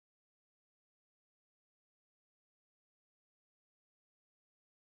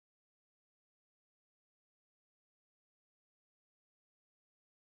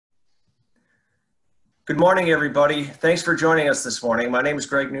Good morning, everybody. Thanks for joining us this morning. My name is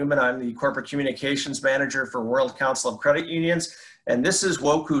Greg Newman. I'm the Corporate Communications Manager for World Council of Credit Unions, and this is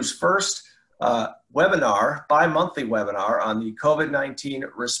WOCCU's first webinar, bi-monthly webinar on the COVID-19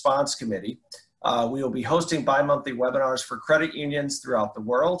 Response Committee. We will be hosting bi-monthly webinars for credit unions throughout the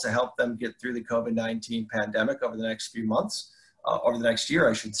world to help them get through the COVID-19 pandemic over the next few months, over the next year,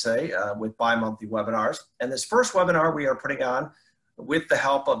 I should say, with bi-monthly webinars. And this first webinar we are putting on with the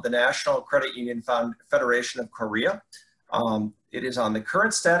help of the National Credit Union Federation of Korea. It is on the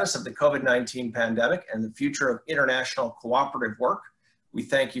current status of the COVID-19 pandemic and the future of international cooperative work. We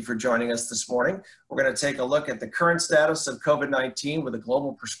thank you for joining us this morning. We're going to take a look at the current status of COVID-19 with a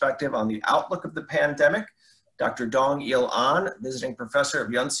global perspective on the outlook of the pandemic. Dr. Dongil Ahn, visiting professor of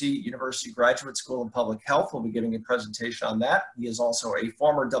Yeonsei University Graduate School of Public Health, will be giving a presentation on that. He is also a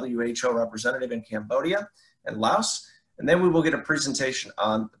former WHO representative in Cambodia and Laos. And then we will get a presentation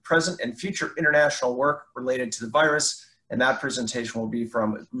on the present and future international work related to the virus. And that presentation will be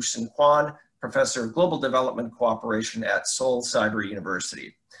from Gooson Kwon, Professor of Global Development Cooperation at Seoul Cyber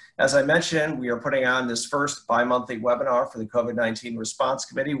University. As I mentioned, we are putting on this first bi-monthly webinar for the COVID-19 Response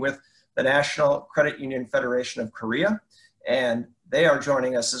Committee with the National Credit Union Federation of Korea. And they are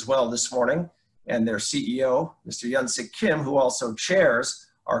joining us as well this morning. And their CEO, Mr. Yeonsei Kim, who also chairs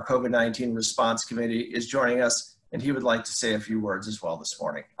our COVID-19 Response Committee, is joining us. And he would like to say a few words as well this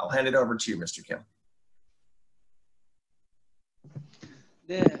morning. I'll hand it over to you, Mr. Kim.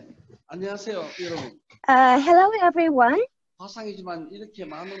 네, 안녕하세요, 여러분. Hello, everyone. I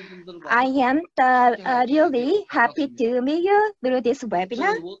am really happy to meet you through this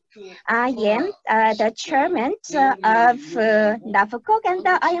webinar. I am the chairman of NACUFOK, and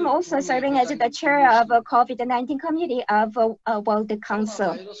I am also serving as the chair of COVID-19 committee of World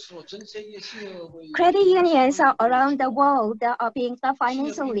Council. Credit unions around the world are being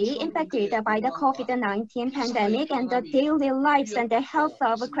financially impacted by the COVID-19 pandemic, and the daily lives and the health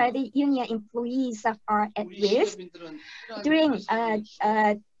of credit union employees are at risk. During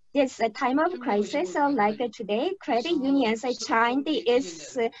this time of crisis, like today, credit unions China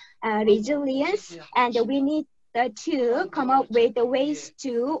its resilience, and we need to come up with ways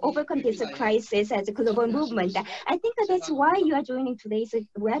to overcome this crisis as a global movement. I think that's why you are joining today's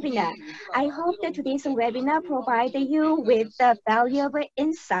webinar. I hope that today's webinar provides you with valuable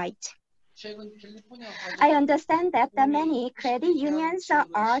insight. I understand that many credit unions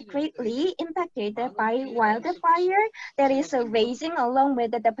are greatly impacted by wildfire that is raging along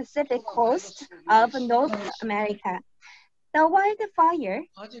with the Pacific coast of North America. The wildfire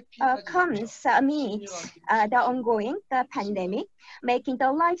comes amidst the ongoing pandemic, making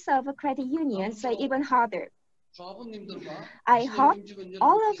the lives of credit unions even harder. I hope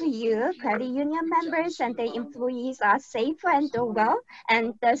all of you credit union members and the employees are safe and well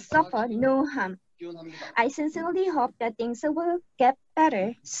and suffer no harm. I sincerely hope that things will get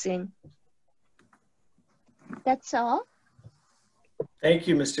better soon. That's all. Thank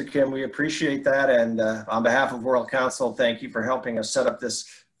you, Mr. Kim. We appreciate that. And on behalf of World Council, thank you for helping us set up this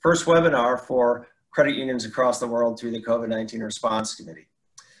first webinar for credit unions across the world through the COVID-19 Response Committee.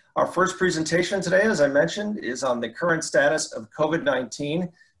 Our first presentation today, as I mentioned, is on the current status of COVID-19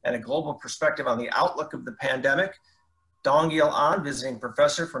 and a global perspective on the outlook of the pandemic. Dongil Ahn, visiting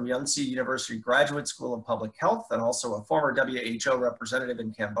professor from Yeonsei University Graduate School of Public Health and also a former WHO representative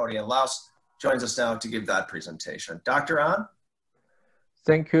in Cambodia and Laos, joins us now to give that presentation. Dr. Ahn?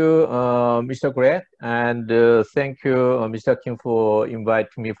 Thank you, Mr. Greg, and thank you, Mr. Kim, for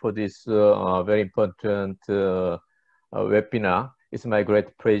inviting me for this very important webinar. It's my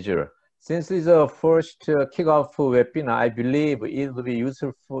great pleasure. Since it's a first kickoff webinar, I believe it will be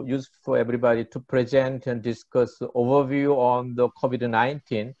useful for everybody to present and discuss the overview on the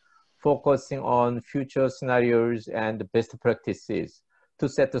COVID-19, focusing on future scenarios and best practices to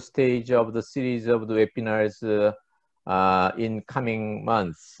set the stage of the series of the webinars in coming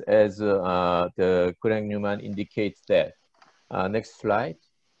months, as the Greg Newman indicates that. Next slide.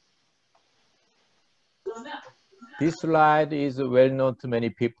 This slide is well known to many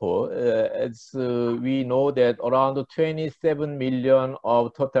people. As we know that around 27 million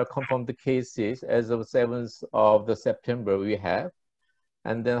of total confirmed cases as of 7th of September we have.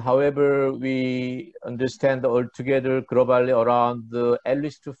 And then, however, we understand altogether globally around at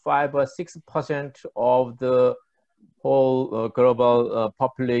least 5 or 6% of the whole global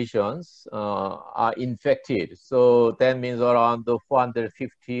populations are infected. So that means around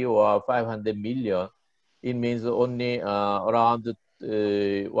 450 or 500 million. It means only around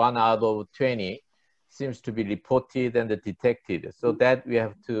 1 out of 20 seems to be reported and detected. So that we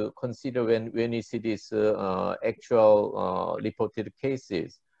have to consider when we see these actual reported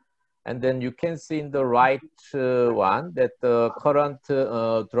cases. And then you can see in the right one that the current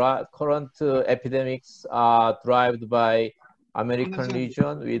epidemics are derived by American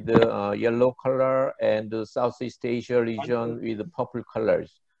region with the yellow color and the Southeast Asia region with the purple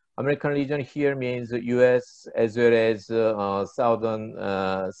colors. American region here means US as well as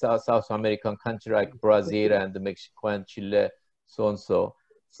South American countries like Brazil and Mexico and Chile, so on so.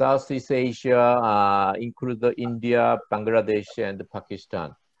 Southeast Asia include India, Bangladesh, and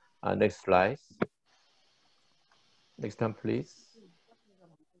Pakistan. Next slide. Next one, please.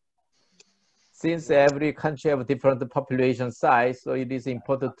 Since every country have different population size, so it is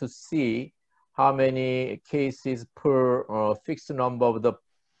important to see how many cases per fixed number of the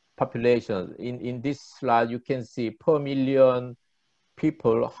population. In this slide, you can see per million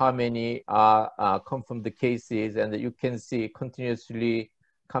people how many are confirmed cases, and you can see continuously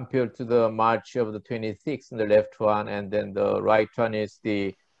compared to the March of the 26th in the left one, and then the right one is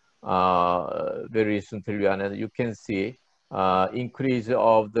the very recently one, and you can see increase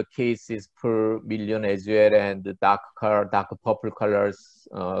of the cases per million as well, and the dark purple colors,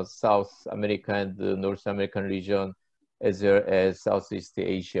 South America and the North American region, as well as Southeast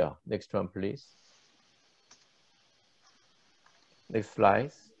Asia. Next one, please. Next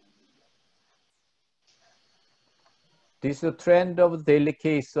slide. This is the trend of daily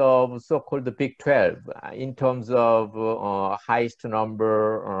case of so-called Big 12 in terms of highest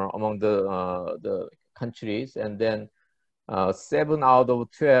number among the countries, and then 7 out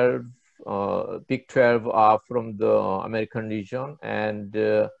of 12 Big 12 are from the American region, and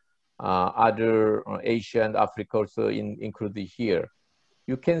other Asia and Africa also included here.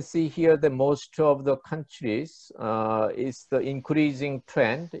 You can see here that most of the countries is the increasing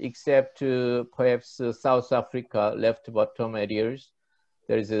trend, except perhaps South Africa, left bottom areas.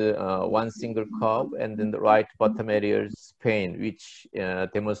 There is one single curve, and then the right bottom area is Spain, which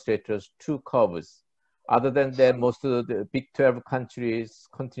demonstrates 2 curves. Other than that, most of the Big 12 countries,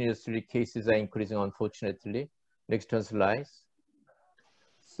 continuously cases are increasing, unfortunately. Next one, slide.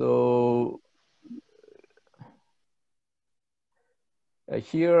 So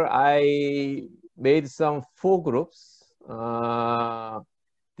here I made some 4 groups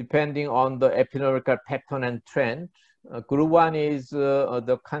depending on the epidemiological pattern and trend. Group 1 is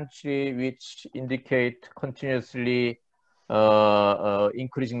the country which indicate continuously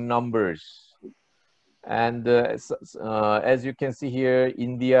increasing numbers. And as you can see here,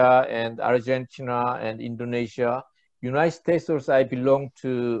 India and Argentina and Indonesia. United States also I belong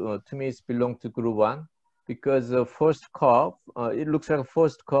to me it's belong to group 1, because the first curve, it looks like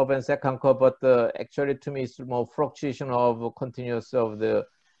first curve and second curve, but actually to me it's more fluctuation of continuous of the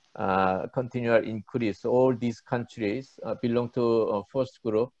continual increase. All these countries belong to first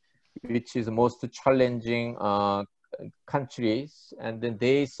group, which is most challenging countries, and then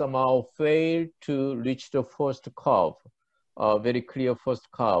they somehow fail to reach the first curve, very clear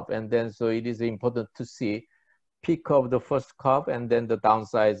first curve, and then so it is important to see peak of the first curve and then the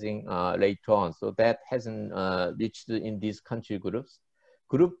downsizing later on. So that hasn't reached in these country groups.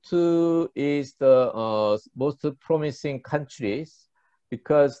 Group 2 is the most promising countries,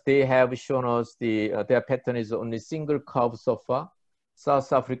 because they have shown us their pattern is only single curve so far.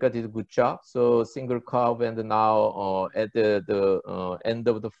 South Africa did a good job, so single curve, and now at the end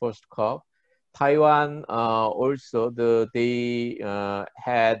of the first curve. Taiwan also they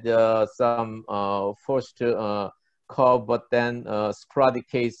had some first curve, but then sporadic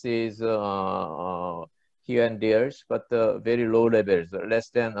cases here and there, but very low levels, less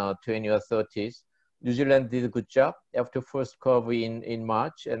than 20 or 30s. New Zealand did a good job after first curve in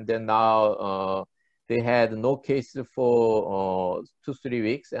March, and then now they had no cases for 2-3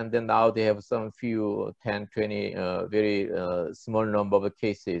 weeks, and then now they have some few 10, 20, very small number of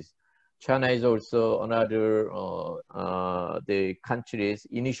cases. China is also another the countries.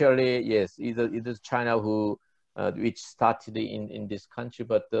 Initially, yes, it is China who which started in this country,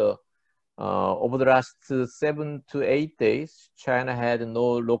 but over the last 7 to 8 days, China had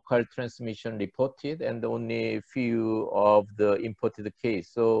no local transmission reported, and only few of the imported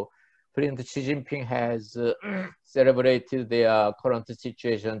case. So President Xi Jinping has celebrated their current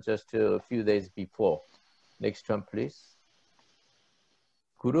situation just a few days before. Next one, please.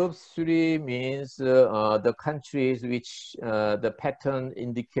 Group 3 means the countries which the pattern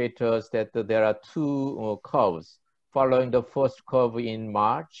indicators that there are 2 curves following the first curve in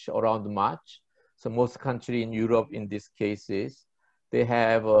March, around March. So most countries in Europe in these cases, they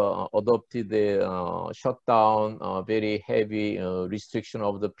have adopted the shutdown, very heavy restriction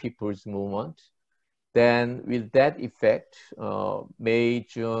of the people's movement. Then with that effect, May,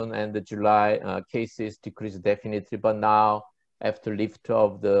 June, and the July cases decreased definitely, but now after lift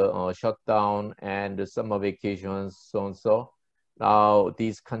of the shutdown and the summer vacations, so on so. Now,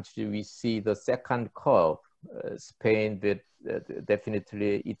 these countries, we see the second curve, Spain, but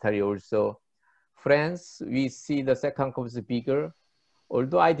definitely Italy also. France, we see the second curve is bigger.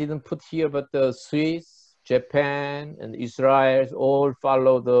 Although I didn't put here, but the Swiss, Japan, and Israel all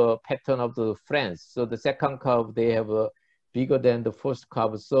follow the pattern of the France. So the second curve, they have a bigger than the first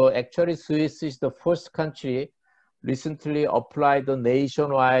curve. So actually, Swiss is the first country recently applied the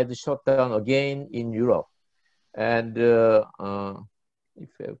nationwide shutdown again in Europe. And if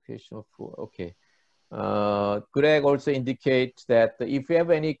you have question for, okay. Greg also indicates that if you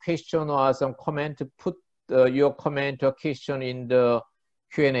have any question or some comment, put your comment or question in the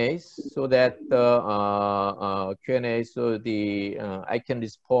Q&As so that Q&A, so I can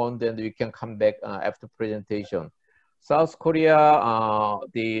respond and we can come back after presentation. South Korea,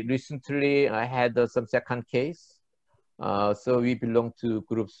 they recently had some second case. So we belong to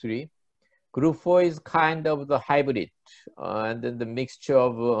group 3. Group 4 is kind of the hybrid, and then the mixture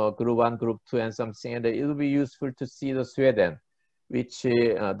of group 1, group 2, and something. And it will be useful to see the Sweden, which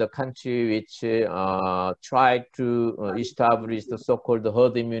the country which tried to establish the so-called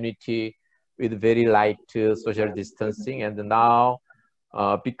herd immunity with very light social distancing. And now,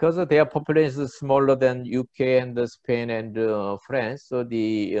 because of their population is smaller than UK and Spain and France, so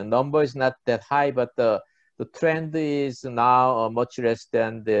the number is not that high, but the trend is now much less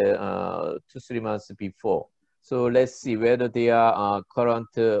than the 2-3 months before. So let's see whether their current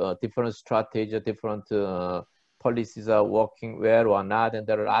different strategy, different policies are working well or not. And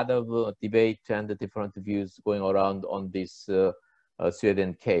there are a lot of debate and different views going around on this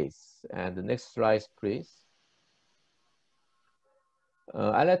Sweden case. And the next slide, please.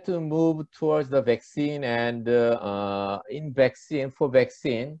 I'd like to move towards the vaccine. And for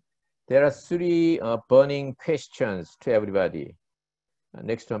vaccine, there are 3 burning questions to everybody.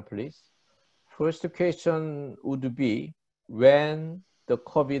 Next one, please. First question would be when the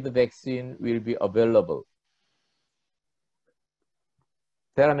COVID vaccine will be available.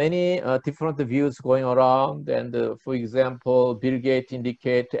 There are many different views going around, and for example, Bill Gates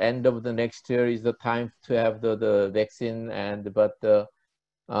indicate end of the next year is the time to have the vaccine, but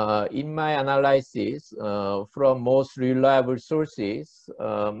in my analysis from most reliable sources,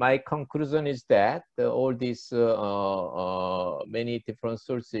 my conclusion is that all these many different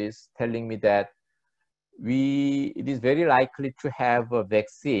sources telling me that it is very likely to have a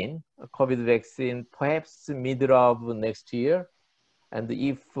vaccine, a COVID vaccine, perhaps middle of next year. And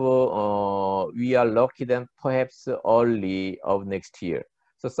if we are lucky, then perhaps early of next year.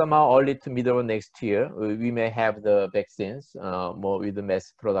 So somehow early to middle of next year, we may have the vaccines more with the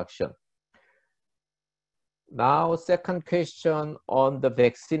mass production. Now, second question on the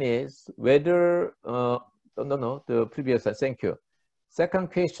vaccine is whether, the previous one, thank you.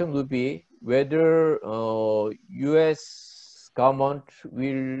 Second question would be whether US government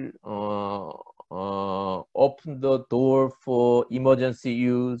will open the door for emergency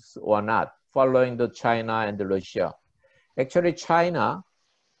use or not, following the China and the Russia. Actually, China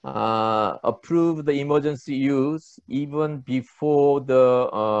approved the emergency use even before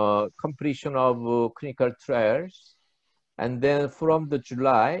the completion of clinical trials. And then from the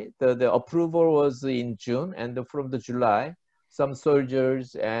July, the approval was in June, and from the July, some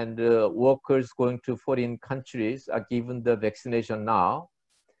soldiers and workers going to foreign countries are given the vaccination now.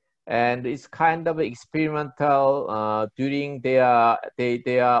 And it's kind of experimental during they are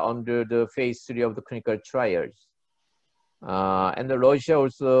under the phase 3 of the clinical trials. And Russia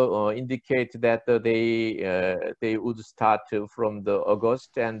also indicate that they would start from the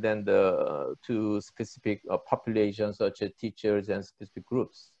August and then to specific populations such as teachers and specific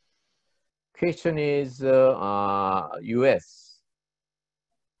groups. Question is US.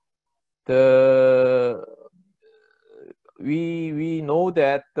 We know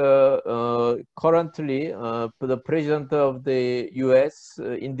that currently the president of the US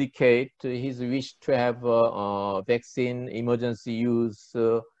indicate his wish to have vaccine emergency use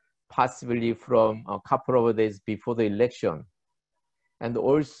possibly from a couple of days before the election. And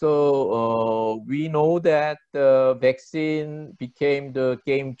also we know that vaccine became the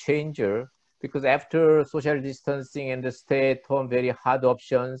game changer because after social distancing and the stay-at-home very hard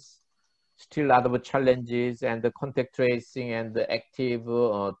options, still a lot of challenges, and the contact tracing and the active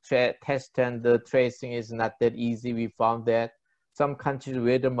test and the tracing is not that easy. We found that some countries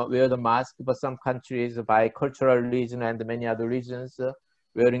wear the mask, but some countries by cultural reason and many other reasons,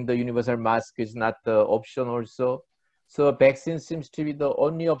 wearing the universal mask is not the option also. So vaccine seems to be the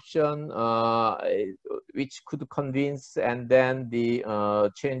only option which could convince and then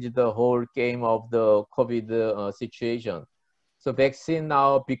change the whole game of the COVID situation. So vaccine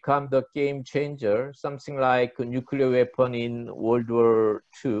now become the game changer, something like a nuclear weapon in World War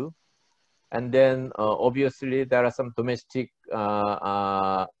II. And then obviously there are some domestic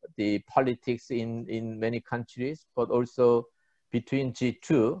the politics in many countries, but also between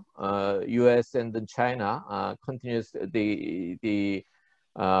G2, US and then China continues the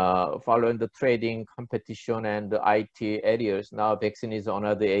following the trading competition and the IT areas. Now vaccine is on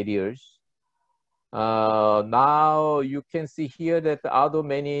other areas. Now you can see here that out of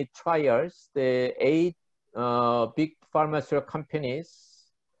many trials, the 8 big pharmaceutical companies,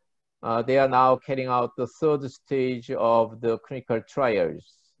 they are now carrying out the 3rd stage of the clinical trials.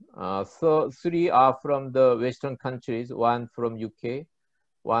 So 3 are from the Western countries, 1 from UK,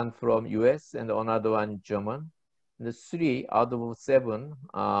 1 from US, and another one German. The 3 out of 7,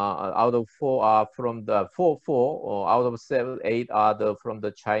 out of 4 are from the 4, or out of 7, 8 are from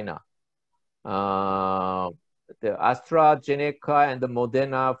the China. The AstraZeneca and the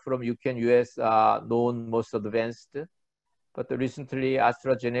Moderna from UK and US are known most advanced, but recently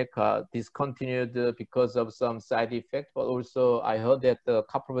AstraZeneca discontinued because of some side effects, but also I heard that a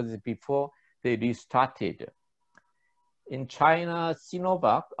couple of days before they restarted. In China,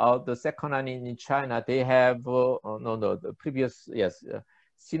 Sinovac, the second one in China, they have, the previous, yes,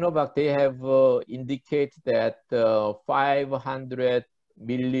 Sinovac, they have indicated that 500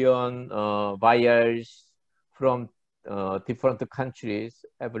 million vials from different countries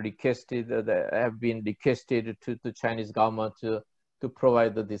have been requested to the Chinese government to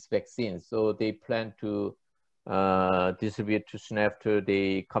provide this vaccine. So they plan to distribute to soon after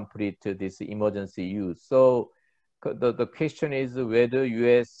they complete this emergency use. So the question is whether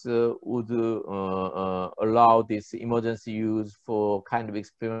US would allow this emergency use for kind of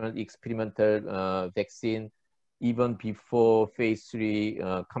experimental vaccine even before phase 3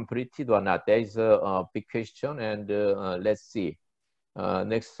 completed or not. That is a big question, and let's see.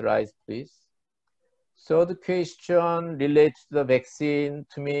 Next slide, please. So the question related to the vaccine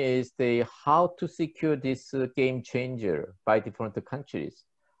to me is how to secure this game changer by different countries.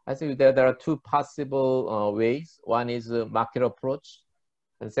 I think that there are 2 possible ways. One is a market approach,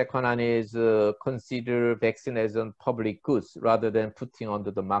 and the second one is consider vaccine as a public goods rather than putting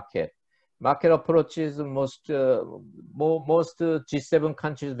onto the market. Market approach is most G7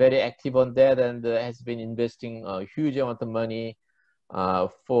 countries very active on that, and has been investing a huge amount of money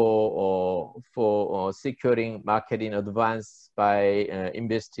for securing market in advance by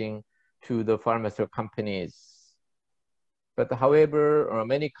investing to the pharmaceutical companies. But however,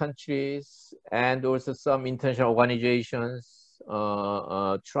 many countries and also some international organizations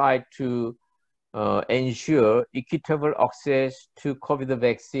try to ensure equitable access to COVID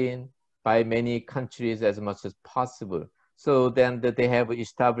vaccine by many countries as much as possible. So then they have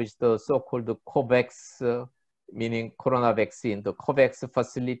established the so-called COVAX, meaning corona vaccine, the COVAX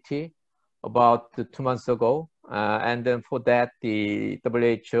facility about 2 months ago. And then for that, the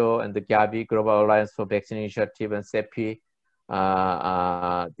WHO and the Gavi, Global Alliance for Vaccine Initiative, and CEPI,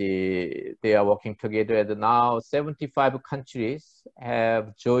 they are working together. And now 75 countries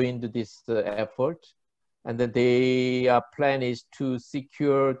have joined this effort. And then their plan is to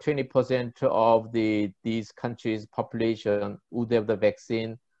secure 20% of these countries' population would have the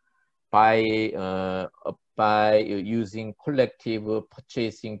vaccine by using collective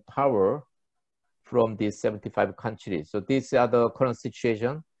purchasing power from these 75 countries. So these are the current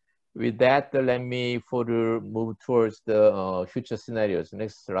situation. With that, let me further move towards the future scenarios.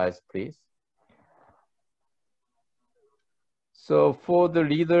 Next slide, please. So for the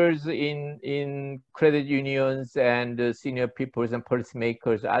leaders in credit unions and senior peoples and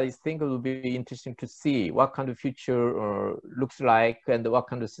policymakers, I think it will be interesting to see what kind of future looks like and what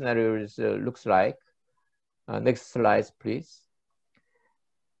kind of scenarios looks like. Next slide, please.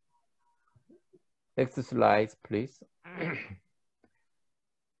 Next slide, please.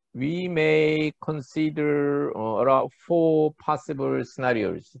 We may consider around 4 possible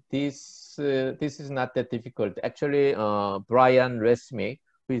scenarios. This is not that difficult. Actually, Brian Resnick,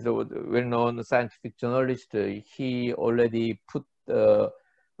 who is a well-known scientific journalist, he already put a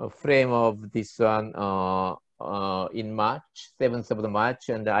frame of this one in March, 7th of March,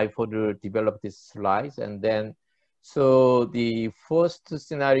 and I further developed these slides. And then, so the first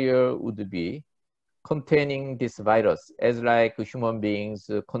scenario would be containing this virus, as like human beings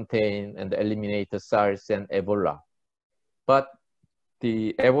contain and eliminate the SARS and Ebola. But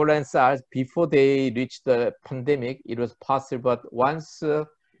the Ebola and SARS, before they reached the pandemic, it was possible. But once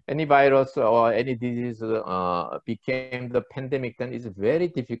any virus or any disease became the pandemic, then it's very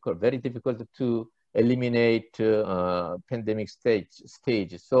difficult to eliminate pandemic stage.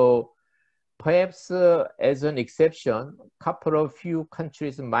 So Perhaps as an exception, couple of few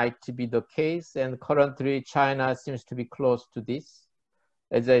countries might be the case, and currently China seems to be close to this.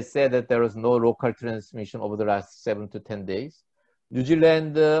 As I said, that there was no local transmission over the last 7 to 10 days. New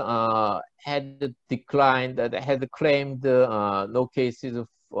Zealand had declined, had claimed no cases of,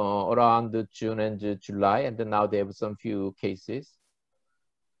 around June and July, and then now they have some few cases.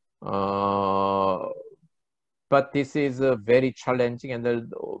 But this is very challenging,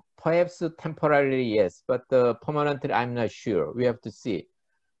 and perhaps temporarily, yes, but permanently, I'm not sure. We have to see.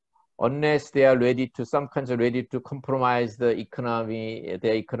 Unless they are ready to, some countries are ready to compromise the economy,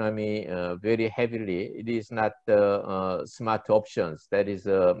 their economy very heavily, it is not smart options. That is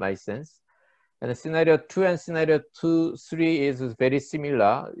my sense. And scenario 2 and scenario 3 is very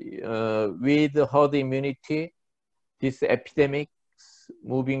similar. With herd immunity, this epidemic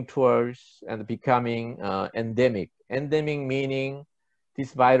moving towards and becoming endemic. Endemic meaning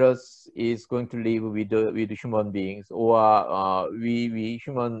this virus is going to live with human beings, or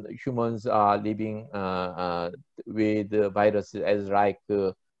humans are living with the virus, as like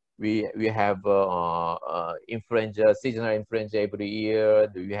we have influenza, seasonal influenza every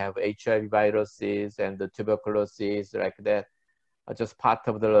year. We have HIV viruses and the tuberculosis like that. Just part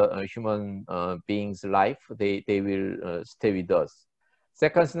of the human being's life. They will stay with us.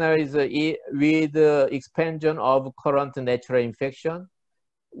 Second scenario is with the expansion of current natural infection.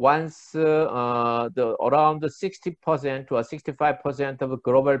 Once around 60% or 65% of the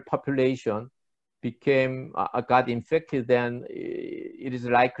global population got infected, then it is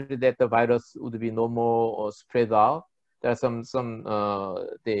likely that the virus would be no more spread out. There are some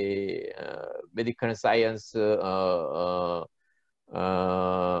the medical science knowledge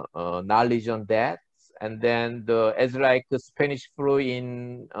on that. And then as like the Spanish flu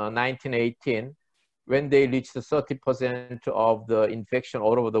in 1918, when they reached 30% of the infection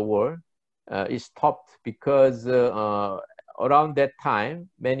all over the world, it stopped because around that time,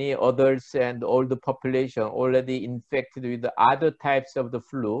 many adults and older population already infected with the other types of the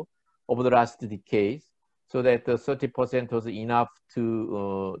flu over the last decades, so that 30% was enough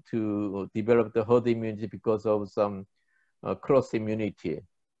to develop the herd immunity because of some cross immunity.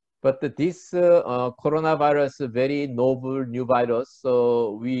 But this coronavirus, a very novel new virus,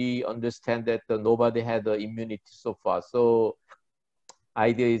 so we understand that nobody had immunity so far. So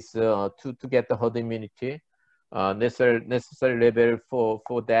idea is to get the herd immunity. Necessary level for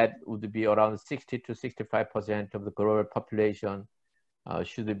that would be around 60 to 65% of the global population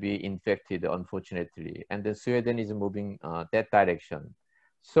should be infected, unfortunately. And then Sweden is moving that direction.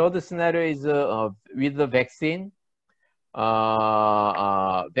 So the scenario is with the vaccine.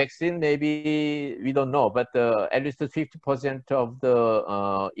 Vaccine, maybe we don't know, but at least 50% of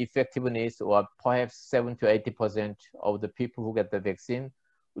the effectiveness, or perhaps 70 to 80% of the people who get the vaccine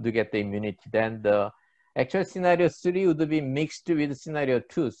would get the immunity. Then the actual scenario 3 would be mixed with scenario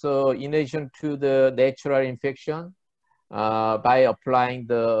 2. So in addition to the natural infection, by applying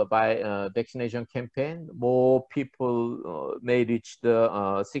the vaccination campaign, more people may reach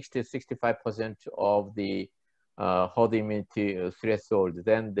the 60 to 65% of the herd immunity threshold.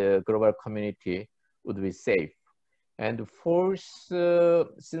 Then the global community would be safe. And the fourth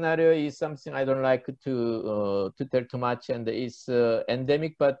scenario is something I don't like to tell too much, and it's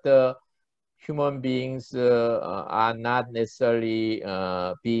endemic, but human beings are not necessarily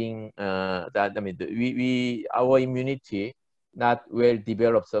being that. I mean, our immunity not well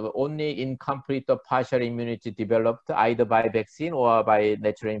developed, so only incomplete or partial immunity developed either by vaccine or by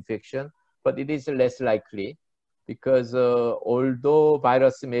natural infection, but it is less likely. Because although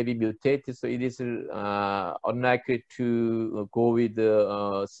virus may be mutated, so it is unlikely to go with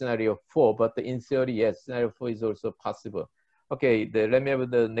the scenario 4, but in theory, yes, scenario 4 is also possible. Okay, let me have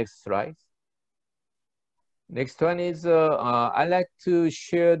the next slide. Next one is, I like to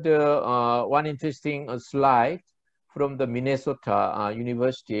share the one interesting slide from the Minnesota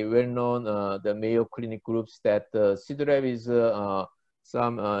University, well-known the Mayo Clinic groups, that CIDRAB is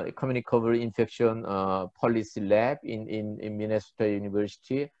some communicable infection policy lab in Minnesota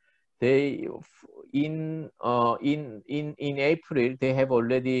University. They in April they have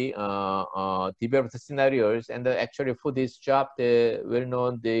already developed scenarios, and actually for this job, the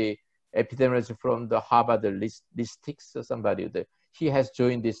well-known the epidemiologist from the Harvard Listics, somebody he has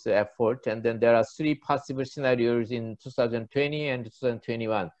joined this effort, and then there are 3 possible scenarios in 2020 and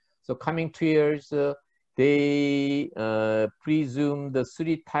 2021. So coming 2 years. They presume the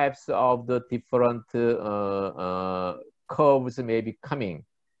 3 types of the different curves may be coming.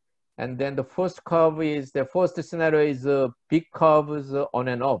 And then the first curve is, the first scenario is big curves on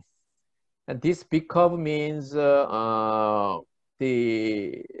and off. And this big curve means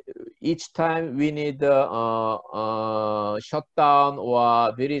each time we need shutdown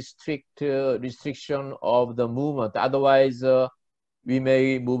or very strict restriction of the movement. Otherwise, we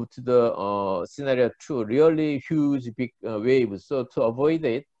may move to the scenario 2, really huge big waves. So to avoid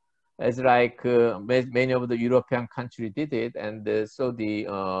it, as like many of the European countries did it, and so the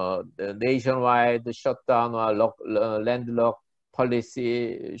nationwide shutdown or landlock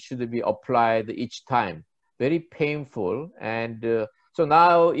policy should be applied each time. Very painful. And so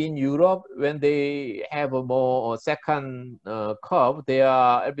now in Europe, when they have a more second curve, they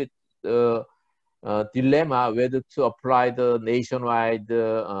are a bit dilemma whether to apply the nationwide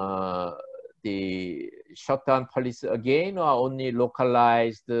the shutdown policy again, or only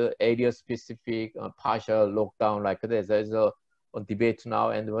localized area specific partial lockdown like this. There's a debate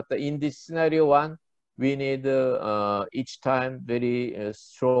now. And but in this scenario 1, we need each time very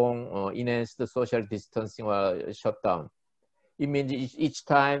strong enhanced social distancing or shutdown. It means each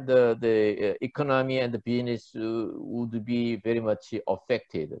time the economy and the business would be very much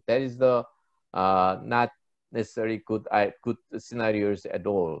affected. That is the not necessarily good scenarios at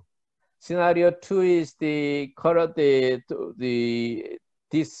all. Scenario 2 is the current this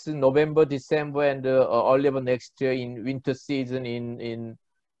November, December, and early next year in winter season in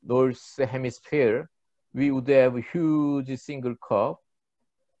North Hemisphere, we would have a huge single curve.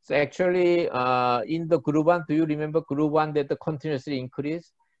 So actually, in the group 1, do you remember group 1 that the continuously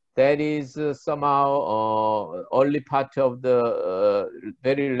increase? That is somehow early part of the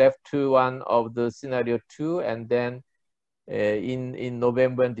very left one of the scenario 2, and then in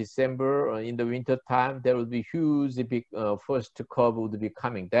November and December, in the winter time, there will be huge big first curve would be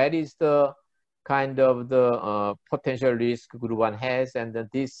coming. That is the kind of the potential risk group 1 has, and then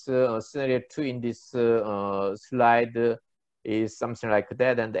this scenario 2 in this slide is something like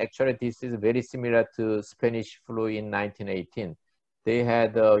that. And actually, this is very similar to Spanish flu in 1918. They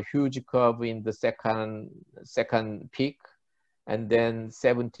had a huge curve in the second peak, and then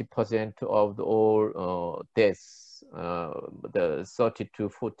 70% of the all deaths, the 30 to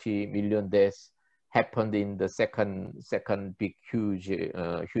 40 million deaths happened in the second big huge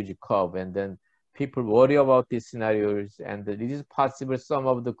curve. And then people worry about these scenarios, and it is possible some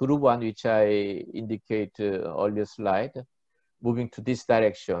of the group 1, which I indicate earlier slide, moving to this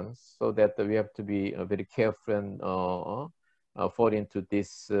direction, so that we have to be very careful and fall into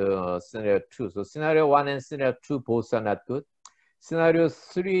this scenario 2. So scenario 1 and scenario 2 both are not good. Scenario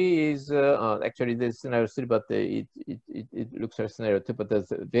 3 is actually the scenario 3, but it looks like scenario 2, but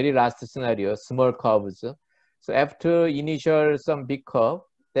the very last scenario, small curves. So after initial some big curve,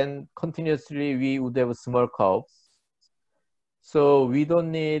 then continuously we would have small curves. So we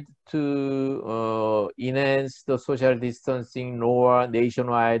don't need to enhance the social distancing nor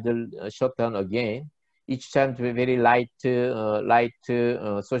nationwide shutdown again. Each time very light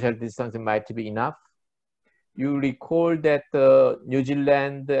social distancing might be enough. You recall that New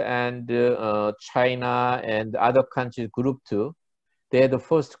Zealand and China and other countries group 2, they had the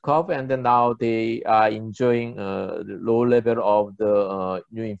first curve, and then now they are enjoying the low level of the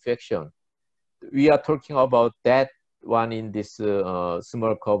new infection. We are talking about that one in this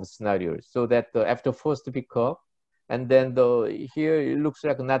small curve scenario. So that after first big curve, and then here it looks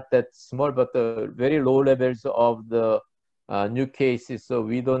like not that small, but very low levels of the new cases. So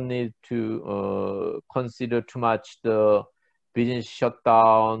we don't need to consider too much the business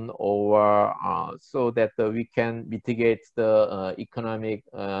shutdown, or so that we can mitigate the economic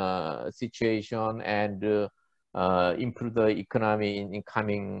situation and improve the economy in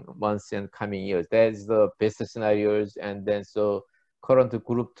coming months and coming years. That is the best scenarios. And then so current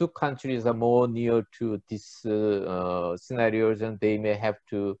group 2 countries are more near to these scenarios, and they may have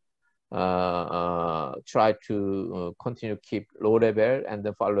to try to continue keep low level and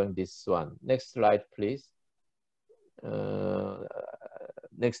then following this one. Next slide, please.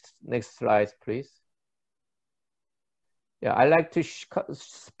 Next slide, please. Yeah, I like to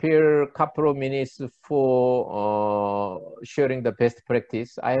spare a couple of minutes for sharing the best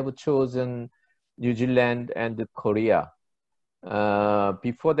practice. I have chosen New Zealand and Korea.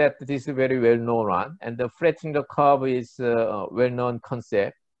 Before that, this is a very well-known one, and the flattening the curve is a well-known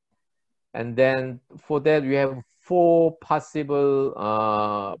concept. And then for that, we have 4 possible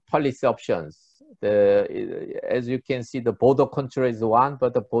policy options. As you can see, the border control is one,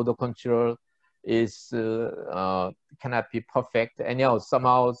 but the border control is cannot be perfect. Anyhow,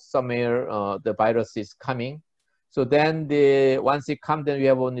 somehow, somewhere, the virus is coming. So then, once it comes, then we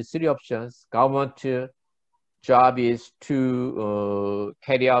have only 3 options. Government job is to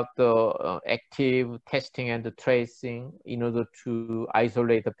carry out the active testing and the tracing in order to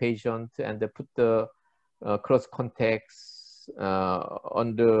isolate the patient and put the close contacts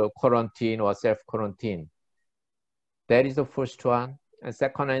under quarantine or self-quarantine. That is the first one. And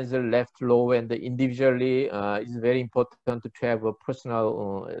second one is the left low, and individually it's very important to have a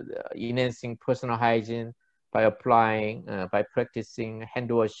personal, enhancing personal hygiene by applying, by practicing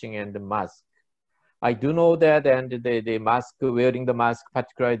hand washing and the mask. I do know that, and the mask, wearing the mask,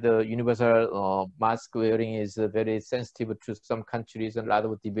 particularly the universal mask wearing, is very sensitive to some countries, and a lot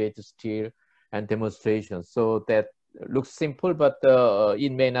of debate still and demonstrations. So that looks simple, but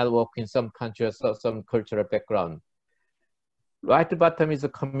it may not work in some countries or some cultural background. Right at the bottom is the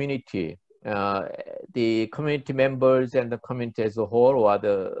community. The community members and the community as a whole, or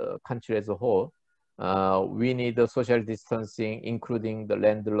the country as a whole. We need the social distancing, including the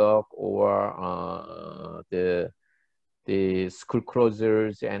landlocked or the school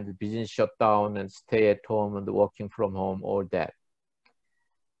closures and the business shutdown and stay at home and working from home, all that.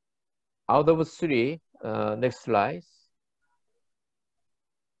 Out of three, next slide.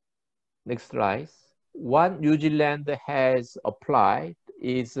 Next slide. What New Zealand has applied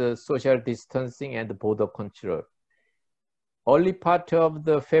is social distancing and border control. Early part of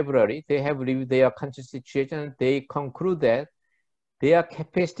the February, they have reviewed their country situation. They conclude that their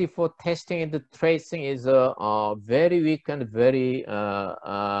capacity for testing and tracing is very weak and very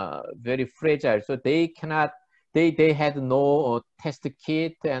fragile. So they cannot. They had no test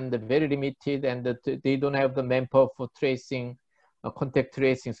kit and very limited, and they don't have the manpower for tracing, contact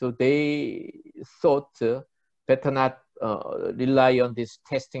tracing. So they thought better not rely on this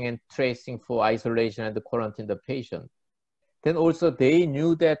testing and tracing for isolation and quarantine the patient. Then also they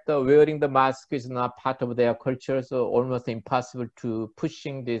knew that wearing the mask is not part of their culture, so almost impossible to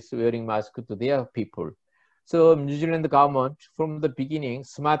pushing this wearing mask to their people. So New Zealand government from the beginning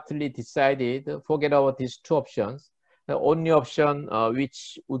smartly decided, forget about these two options. The only option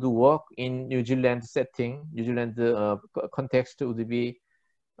which would work in New Zealand setting, New Zealand context, would be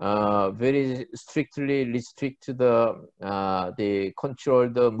very strictly restrict the control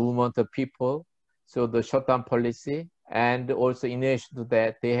the movement of people. So the shutdown policy. And also in addition to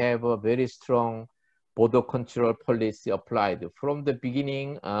that, they have a very strong border control policy applied. From the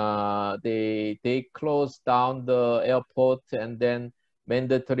beginning, they closed down the airport and then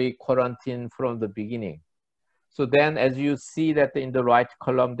mandatory quarantine from the beginning. So then, as you see that in the right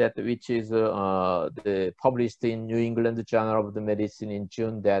column, that which is published in New England Journal of the Medicine in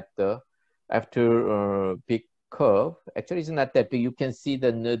June, that after big curve, actually it's not that big. You can see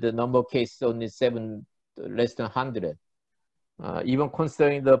the number of cases only less than 100. Even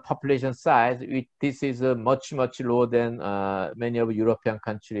considering the population size, this is much lower than many of European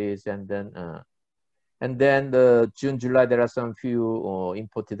countries. And then the June, July, there are some few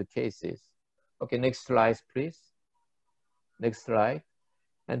imported cases. Okay, next slide, please. Next slide.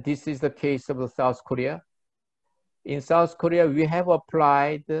 And this is the case of South Korea. In South Korea, we have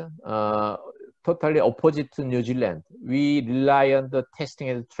applied totally opposite to New Zealand. We rely on the testing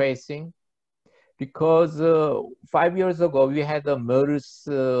and tracing, because 5 years ago, we had a MERS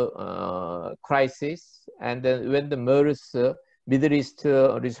crisis. And then when the MERS, Middle East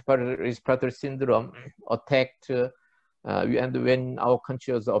respiratory syndrome attacked, and when our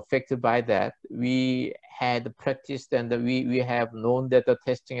country was affected by that, we had practiced, and we have known that the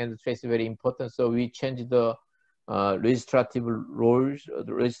testing and the tracing is very important. So we changed the legislative laws,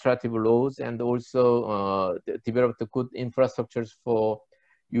 and also developed good infrastructures for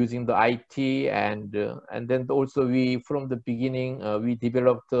using the IT, and then also we, from the beginning, we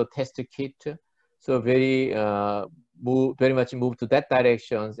developed the test kit. So very much moved to that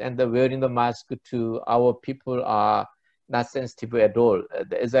direction, and wearing the mask to our people are not sensitive at all.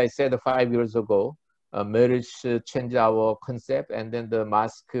 As I said 5 years ago, marriage changed our concept, and then the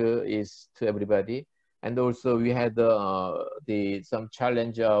mask is to everybody. And also we had some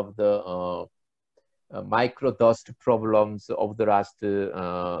challenge of the micro dust problems of the last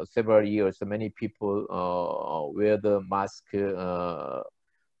several years. So many people wear the mask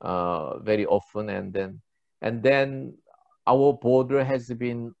very often, and then our border has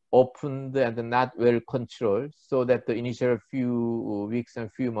been opened and not well controlled, so that the initial few weeks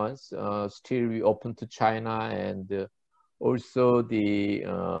and few months still we open to China, and also the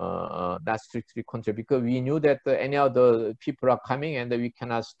not strictly controlled, because we knew that any other people are coming and we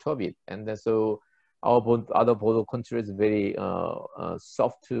cannot stop it. And then so our other border control is very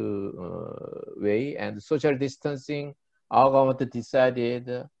soft way, and social distancing, our government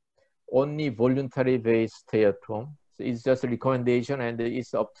decided only voluntary based stay at home. So it's just a recommendation, and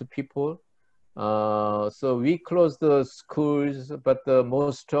it's up to people. So we closed the schools, but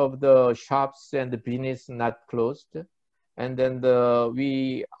most of the shops and the business not closed. and then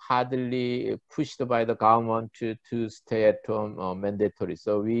we hardly pushed by the government to stay at home mandatory.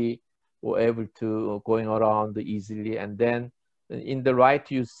 So we were able to going around easily. And then in the right,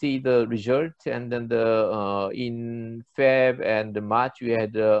 you see the result. And then in Feb and March, we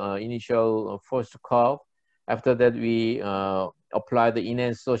had the initial first curve. After that, we applied the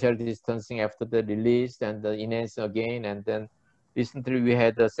enhanced social distancing after the release, and the enhanced again. And then recently we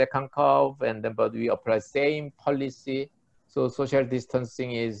had the second curve, and then but we applied same policy. So social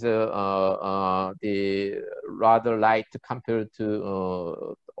distancing is the rather light compared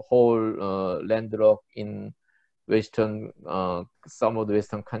to whole landlocked in Western, some of the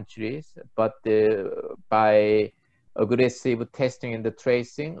Western countries. But by aggressive testing and the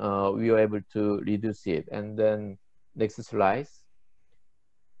tracing, we were able to reduce it. And then next slide.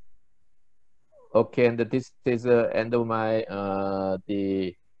 Okay, and this is the end of my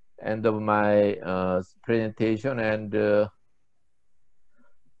presentation. And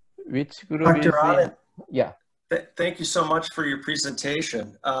which group Dr. is Ahn, in? Yeah. Thank you so much for your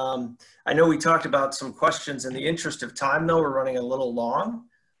presentation. I know we talked about some questions. In the interest of time, though, we're running a little long.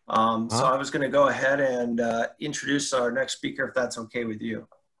 So I was going to go ahead and introduce our next speaker, if that's okay with you.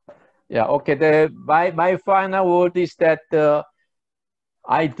 Yeah, okay. My final word is that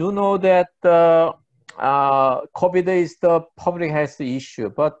I do know that COVID is the public health issue,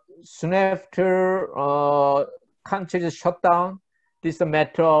 but soon after countries shut down, this is a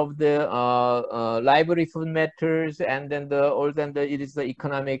matter of the livelihood matters, and then it is the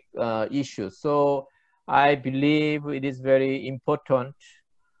economic issue. So I believe it is very important.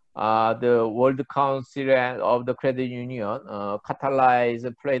 The World Council of the Credit Union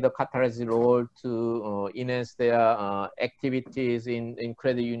play the catalyst role to enhance their activities in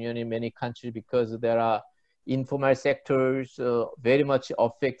credit union in many countries, because there are informal sectors very much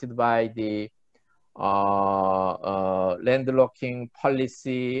affected by the landlocking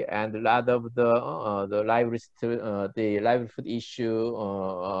policy, and a lot of the livelihood issue,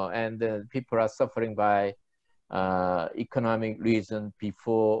 and people are suffering by economic reason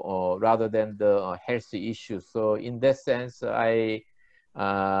before rather than the health issue. So in that sense, I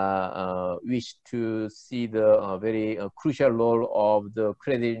wish to see the very crucial role of the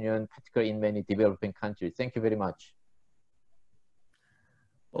credit union, particularly in many developing countries. Thank you very much.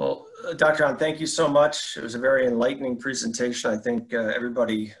 Well, Dr. Ahn, thank you so much. It was a very enlightening presentation. I think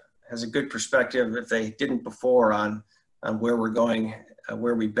everybody has a good perspective, if they didn't before, on where we're going,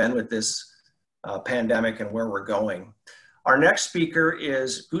 where we've been with this pandemic and where we're going. Our next speaker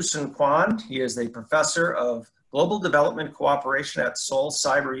is Gooson Kwon. He is a professor of global development cooperation at Seoul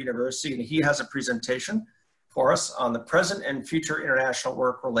Cyber University, and he has a presentation for us on the present and future international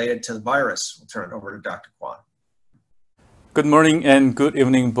work related to the virus. We'll turn it over to Dr. Kwon. Good morning and good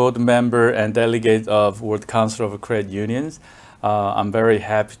evening, board member and delegate of World Council of Credit Unions. I'm very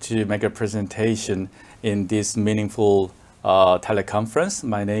happy to make a presentation in this meaningful teleconference.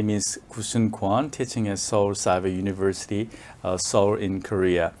 My name is Gooson Kwon, teaching at Seoul Cyber University, Seoul in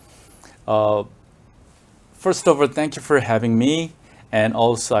Korea. First of all, thank you for having me. And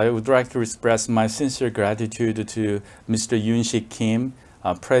also, I would like to express my sincere gratitude to Mr. Yeonsei Kim,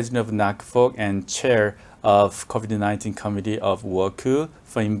 President of NACUFOK and Chair of COVID-19 Committee of WOCCU,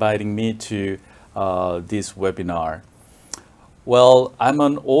 for inviting me to this webinar. Well, I'm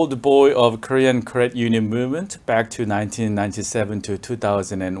an old boy of Korean credit union movement back to 1997 to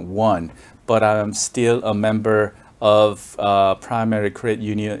 2001, but I'm still a member of primary credit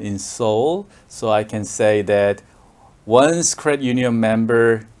union in Seoul. So I can say that once credit union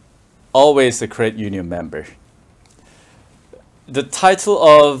member, always a credit union member. The title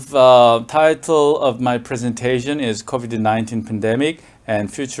of my presentation is COVID-19 Pandemic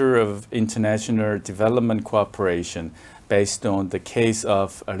and Future of International Development Cooperation, based on the case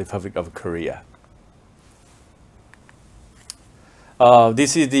of Republic of Korea.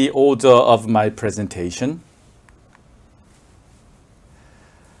 This is the order of my presentation.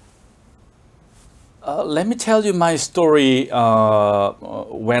 Let me tell you my story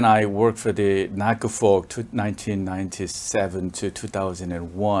when I worked for the NACUFOK 1997 to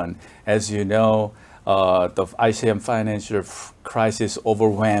 2001. As you know, the ICM financial crisis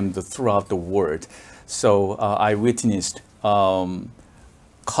overwhelmed throughout the world. So I witnessed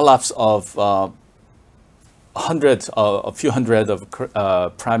collapse of a few hundred of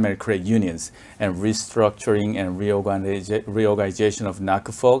primary credit unions, and restructuring and reorganization of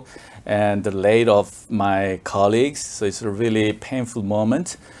NACUFOK, and the layoff of my colleagues. So it's a really painful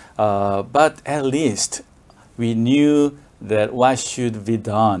moment. But at least we knew that what should be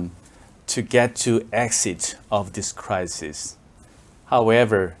done to get to exit of this crisis.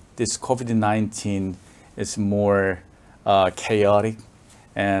 However, this COVID-19 is more chaotic,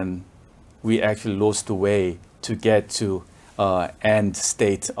 and we actually lost the way to get to end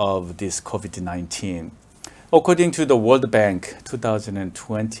state of this COVID-19. According to the World Bank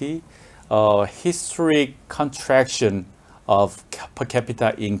 2020, historic contraction of per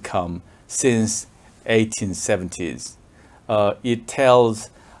capita income since 1870s. It tells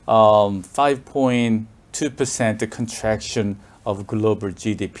 5.2% contraction of global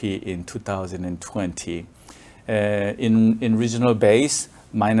GDP in 2020. In regional base,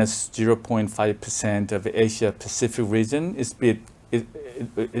 minus 0.5% of Asia Pacific region is a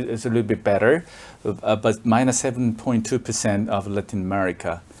little bit better, but minus 7.2% of Latin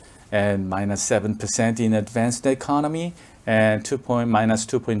America, and minus 7% in advanced economy, and minus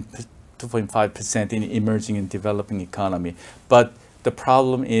 2.5% in emerging and developing economy. But the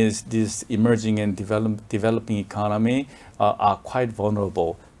problem is this emerging and developing economy are quite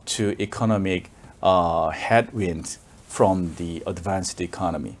vulnerable to economic headwinds from the advanced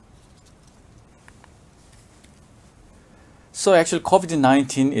economy. So actually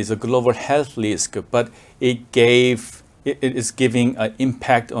COVID-19 is a global health risk, but it is giving an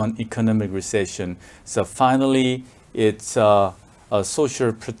impact on economic recession. So finally, it's a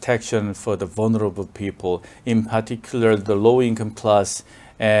social protection for the vulnerable people, in particular the low-income class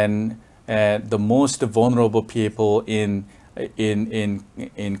and the most vulnerable people in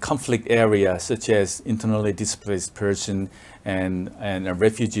conflict areas such as internally displaced person and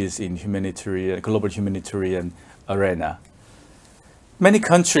refugees in global humanitarian arena. Many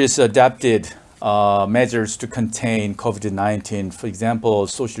countries adopted measures to contain COVID-19. For example,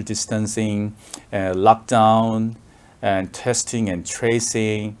 social distancing, lockdown, and testing and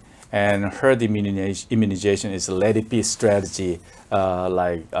tracing, and herd immunization is a let it be strategy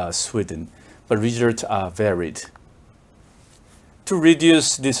like Sweden, but results are varied. To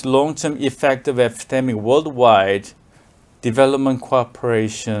reduce this long-term effect of epidemic worldwide, development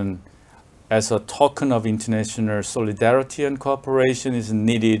cooperation as a token of international solidarity and cooperation is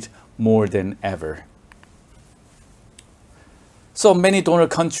needed more than ever. So many donor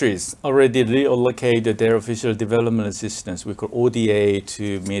countries already reallocated their official development assistance, we call ODA,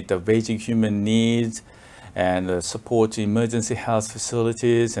 to meet the basic human needs and support emergency health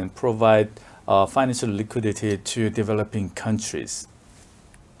facilities and provide financial liquidity to developing countries.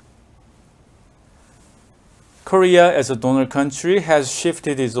 Korea, as a donor country, has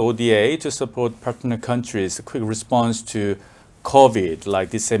shifted its ODA to support partner countries' quick response to COVID, like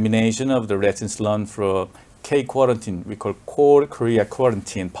dissemination of the lessons learned from K-quarantine, we call Core Korea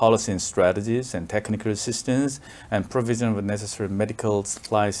quarantine policy and strategies, and technical assistance and provision of necessary medical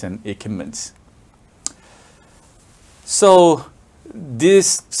supplies and equipment. So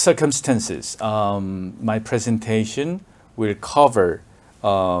these circumstances, my presentation will cover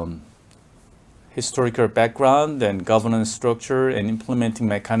historical background and governance structure and implementing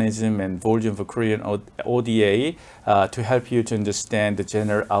mechanism and volume of Korean ODA to help you to understand the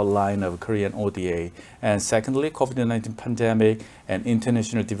general outline of Korean ODA. And secondly, COVID-19 pandemic and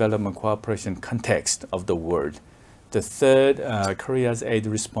international development cooperation context of the world. The third, Korea's aid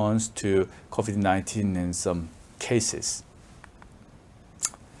response to COVID-19 in some cases.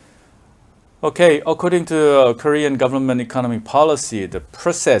 Okay, according to Korean government economic policy, the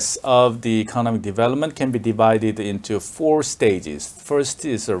process of the economic development can be divided into 4 stages. First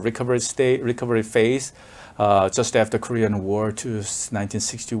is a recovery phase, just after Korean War to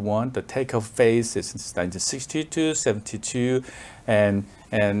 1961. The takeoff phase is 1960 to 72, and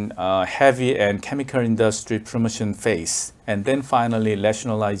heavy and chemical industry promotion phase, and then finally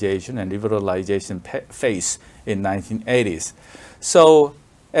nationalization and liberalization phase in 1980s. So,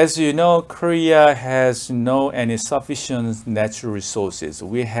 as you know, Korea has no any sufficient natural resources.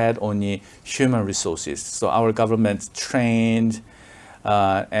 We had only human resources. So our government trained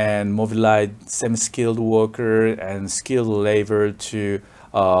and mobilized semi-skilled worker and skilled labor to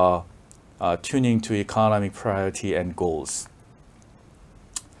tuning to economic priority and goals.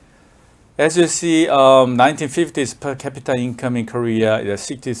 As you see, 1950s per capita income in Korea is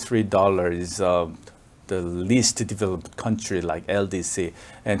 $63 is the least developed country like LDC.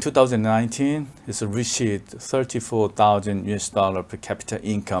 And 2019 is reached 34,000 US dollar per capita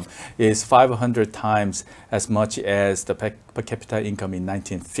income. Is 500 times as much as the per capita income in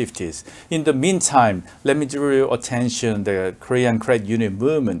 1950s. In the meantime, let me draw your attention, the Korean credit union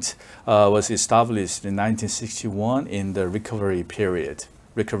movement was established in 1961 in the recovery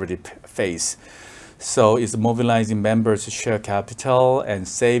phase. So it's mobilizing members to share capital and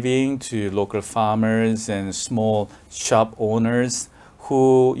saving to local farmers and small shop owners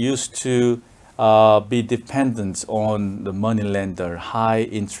who used to be dependent on the money lender, high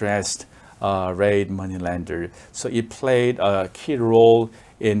interest raid moneylender. So it played a key role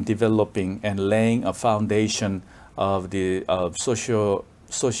in developing and laying a foundation of the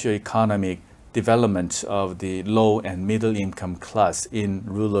socio-economic development of the low and middle income class in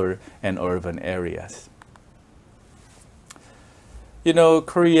rural and urban areas. You know,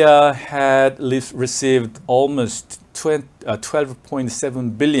 Korea had received almost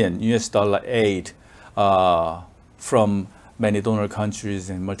 12.7 billion US dollar aid from many donor countries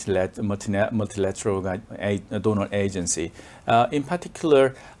and multilateral donor agency. In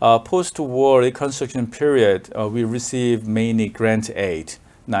particular, post-war reconstruction period, we received mainly grant aid,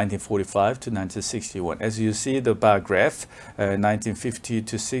 1945 to 1961. As you see the bar graph, 1950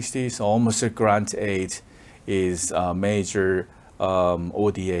 to 60, so almost a grant aid is a major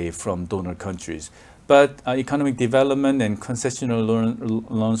ODA from donor countries. But economic development and concessional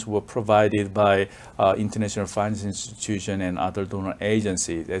loans were provided by international finance institution and other donor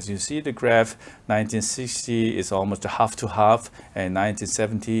agencies. As you see the graph, 1960 is almost half to half, and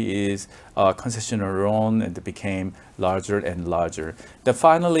 1970 is concessional loan, and it became larger and larger. Then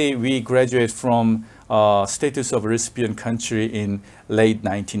finally, we graduate from status of recipient country in late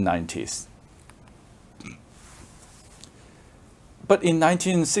 1990s. But in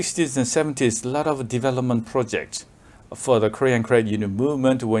 1960s and 70s, a lot of development projects for the Korean credit union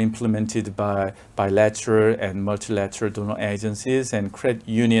movement were implemented by bilateral and multilateral donor agencies and credit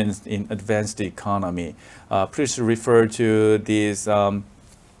unions in advanced economy. Please refer to these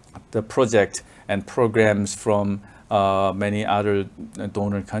the project and programs from many other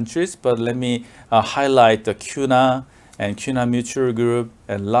donor countries. But let me highlight the CUNA and CUNA Mutual Group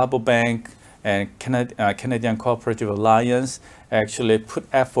and Rabobank and Canadian Cooperative Alliance actually put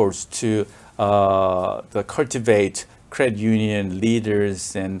efforts to cultivate credit union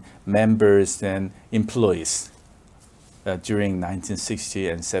leaders and members and employees during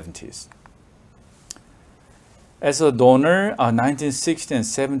 1960s and 70s. As a donor, 1960 and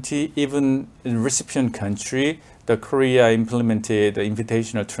 70, even in recipient country, the Korea implemented the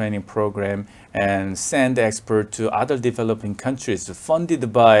invitational training program and sent experts to other developing countries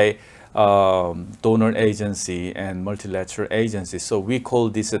funded by donor agency and multilateral agency. So we call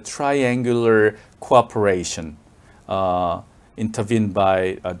this a triangular cooperation intervened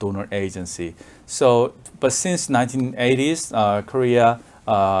by a donor agency. So, but since 1980s, Korea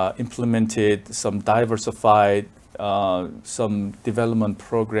implemented some diversified some development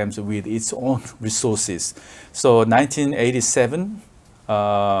programs with its own resources. So 1987,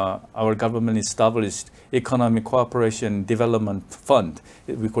 our government established Economic Cooperation Development Fund,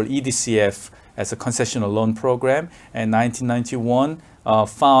 we call EDCF, as a concessional loan program. And 1991,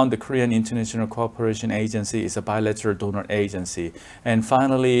 found the Korean International Cooperation Agency is a bilateral donor agency. And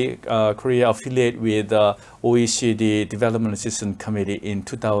finally, Korea affiliated with the OECD Development Assistance Committee in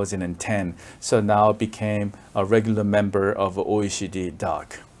 2010. So now became a regular member of OECD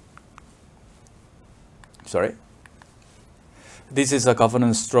DAC. Sorry. This is a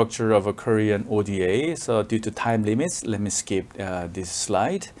governance structure of a Korean ODA. So due to time limits, let me skip this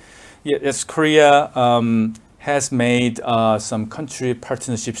slide. Yes, Korea has made some country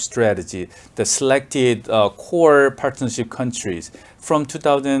partnership strategy. The selected core partnership countries. From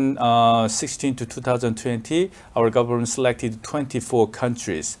 2016 to 2020, our government selected 24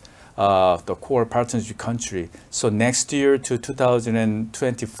 countries, the core partnership country. So next year to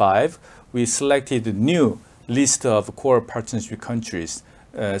 2025, we selected a new list of core partnership countries.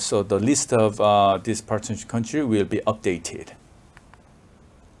 So the list of this partnership country will be updated.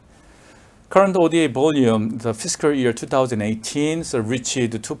 Current ODA volume, the fiscal year 2018, so reached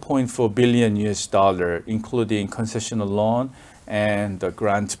 2.4 billion US dollar, including concessional loan and the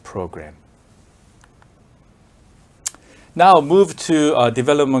grant program. Now move to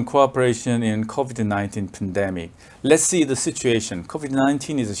development cooperation in COVID-19 pandemic. Let's see the situation.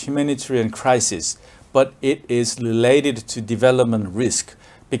 COVID-19 is a humanitarian crisis, but it is related to development risk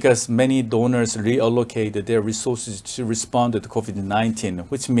because many donors reallocated their resources to respond to COVID-19,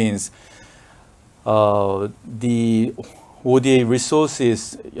 which means the ODA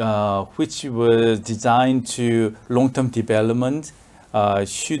resources which were designed to long-term development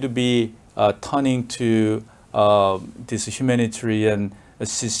should be turning to this humanitarian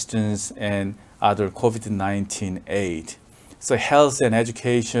assistance and other COVID-19 aid. So health and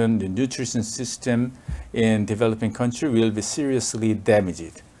education, the nutrition system in developing countries will be seriously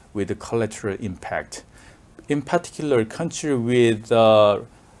damaged with the collateral impact. In particular, countries with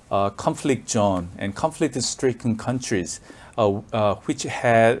conflict zone and conflict-stricken countries which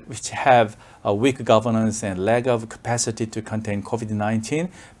have a weak governance and lack of capacity to contain COVID-19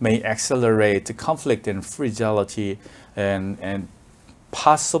 may accelerate conflict and fragility and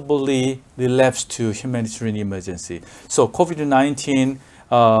possibly relapse to humanitarian emergency. So COVID-19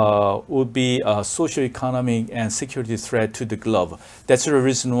 would be a socio-economic and security threat to the globe. That's the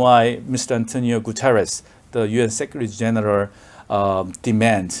reason why Mr. Antonio Guterres, the UN Secretary General,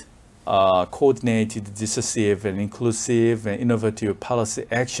 demand coordinated, decisive, and inclusive and innovative policy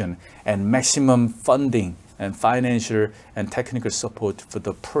action and maximum funding and financial and technical support for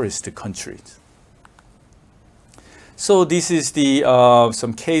the poorest countries. So this is the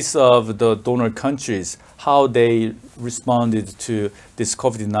some case of the donor countries, how they responded to this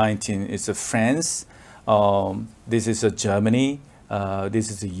COVID-19. It's France, this is Germany, this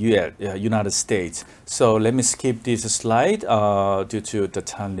is the United States. So let me skip this slide due to the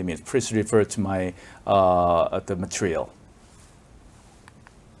time limit. Please refer to my the material.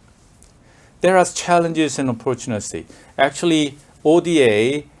 There are challenges and opportunities. Actually,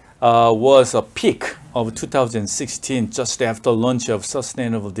 ODA was a peak of 2016, just after launch of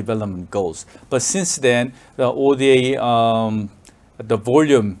Sustainable Development Goals. But since then, the ODA, the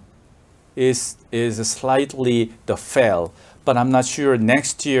volume is slightly fell. But I'm not sure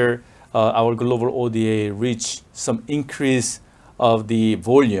next year our global ODA reach some increase of the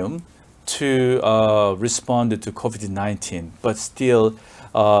volume to respond to COVID-19. But still,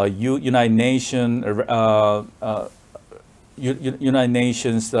 United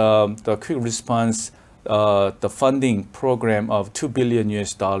Nations, the quick response, the funding program of $2 billion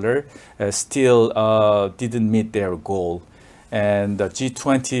still didn't meet their goal. And the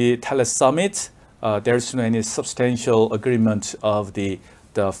G20 Telesummit, there's no any substantial agreement of the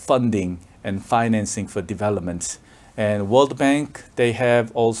funding and financing for development. And World Bank, they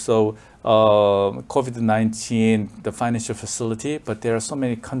have also COVID-19, the financial facility, but there are so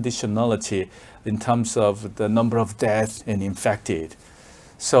many conditionality in terms of the number of deaths and infected.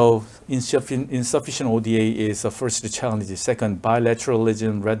 So insufficient ODA is the first challenge. The second,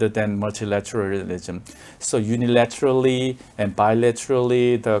 bilateralism rather than multilateralism. So unilaterally and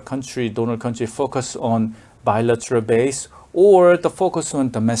bilaterally, the donor country focus on bilateral base or the focus on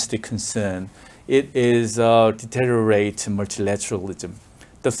domestic concern. It is deteriorate multilateralism.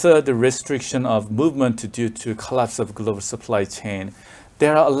 The third, the restriction of movement due to collapse of global supply chain.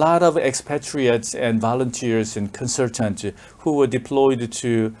 There are a lot of expatriates and volunteers and consultants who were deployed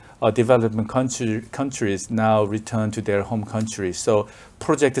to developing countries now return to their home countries. So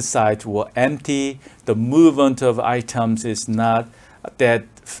project sites were empty. The movement of items is not that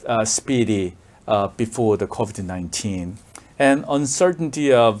speedy before the COVID-19. And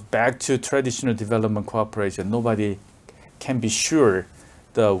uncertainty of back to traditional development cooperation. Nobody can be sure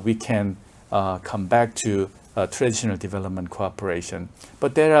that we can come back to traditional development cooperation.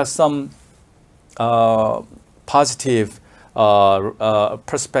 But there are some positive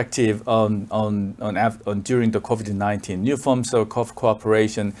perspective on during the COVID-19. New forms of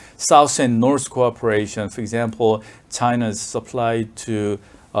cooperation, South and North cooperation. For example, China's supply to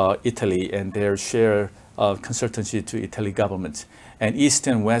Italy and their share of consultancy to Italy government. And East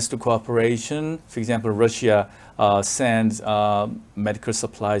and West cooperation, for example, Russia sends medical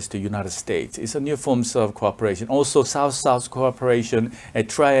supplies to United States. It's a new forms of cooperation. Also, South-South cooperation, a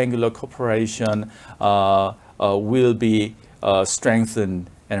triangular cooperation will be strengthened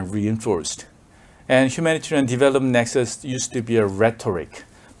and reinforced. And humanitarian development nexus used to be a rhetoric,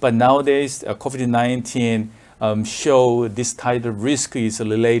 but nowadays COVID-19 show this type of risk is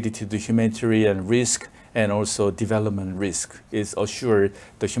related to the humanitarian risk and also development risk. Is assured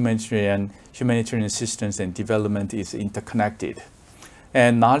the humanitarian assistance and development is interconnected.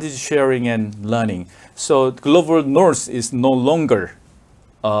 And knowledge sharing and learning. So global north is no longer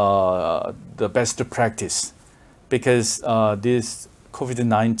the best practice because this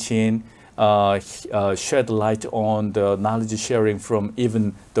COVID-19 shed light on the knowledge sharing from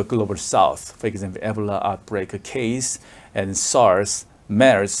even the global south. For example, Ebola outbreak case and SARS,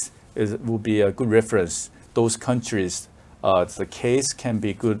 MERS, will be a good reference. Those countries, the case can be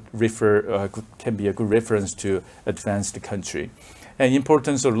a good reference to advanced country. And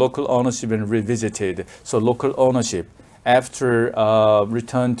importance of local ownership and revisited. So local ownership after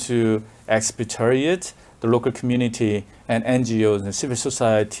return to expatriate, the local community and NGOs and civil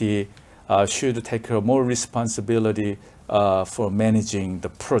society should take more responsibility for managing the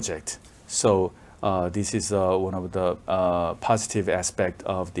project. So this is one of the positive aspects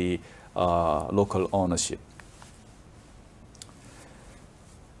of the local ownership.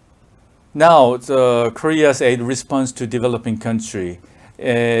 Now, Korea's aid response to developing country.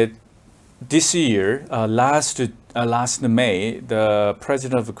 This year, last last May, the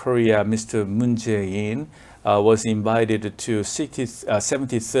President of Korea, Mr. Moon Jae-in, was invited to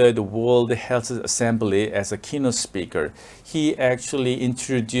 73rd World Health Assembly as a keynote speaker. He actually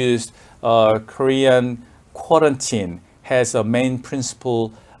introduced Korean quarantine as a main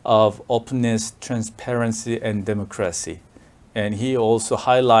principle of openness, transparency, and democracy. And he also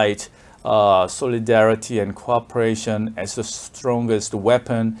highlighted solidarity and cooperation as the strongest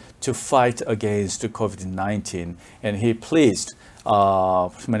weapon to fight against COVID-19. And he pleased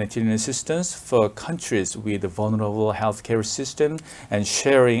humanitarian assistance for countries with a vulnerable healthcare system and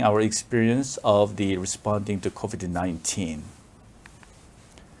sharing our experience of the responding to COVID-19.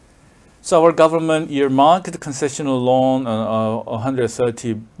 So our government earmarked concessional loan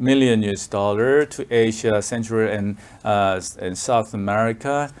 $130 million to Asia, Central and South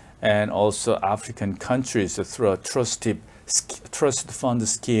America, and also African countries through a trust fund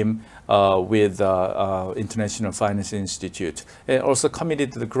scheme with International Finance Institute. It also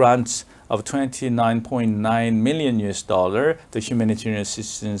committed the grants of $29.9 million to humanitarian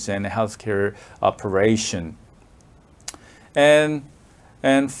assistance and healthcare operation. And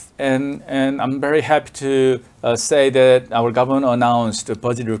I'm very happy to say that our government announced a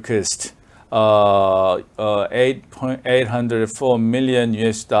budget request, $804 million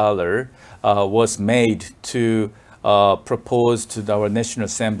was made to propose to our National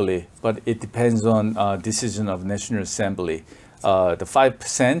Assembly, but it depends on decision of National Assembly. The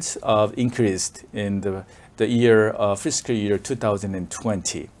 5% of increase in the fiscal year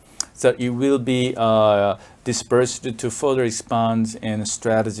 2020. So it will be dispersed to further expand in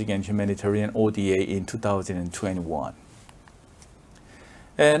strategic and humanitarian ODA in 2021.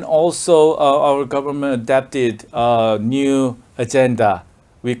 And also our government adapted a new agenda.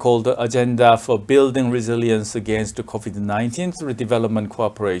 We call the Agenda for Building Resilience Against COVID-19 through Development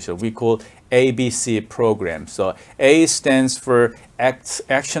Cooperation. We call ABC program. So A stands for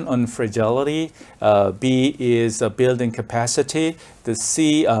Action on Fragility. B is Building Capacity. The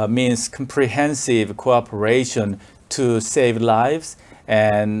C means Comprehensive Cooperation to save lives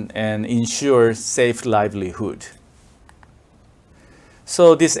and ensure safe livelihood.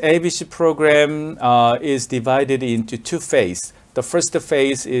 So this ABC program is divided into two phases. The first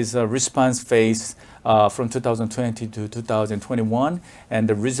phase is a response phase from 2020 to 2021, and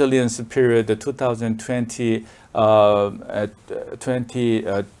the resilience period 2023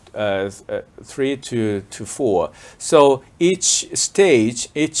 to 4. So each stage,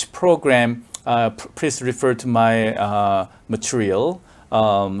 each program, please refer to my material.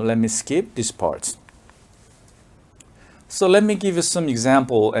 Let me skip this part. So let me give you some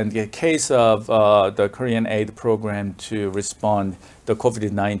example and the case of the Korean aid program to respond to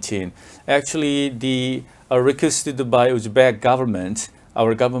COVID-19. Actually, the requested by Uzbek government,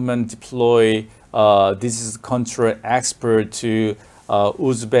 our government deploy disease control expert to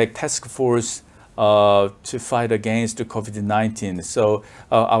Uzbek task force to fight against the COVID-19. So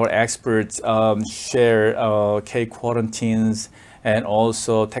our experts share K quarantines and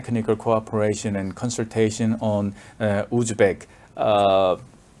also technical cooperation and consultation on Uzbek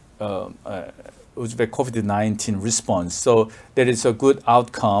COVID-19 response. So there is a good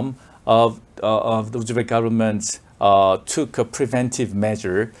outcome of the Uzbek government took a preventive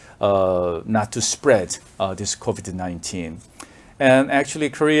measure not to spread this COVID-19. And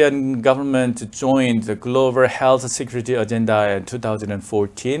actually, Korean government joined the Global Health Security Agenda in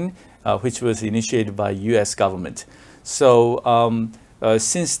 2014, which was initiated by U.S. government. So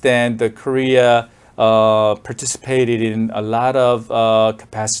since then, the Korea participated in a lot of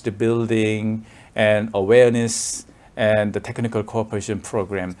capacity building and awareness and the technical cooperation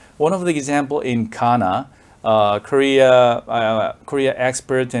program. One of the example in Ghana, Korea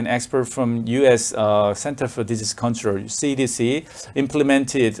expert and expert from U.S. Center for Disease Control, CDC,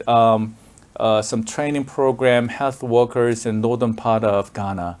 implemented some training program, health workers in northern part of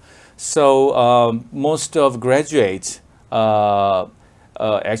Ghana. So most of graduates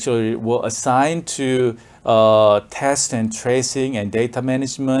actually were assigned to test and tracing and data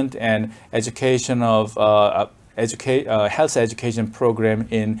management and education of health education program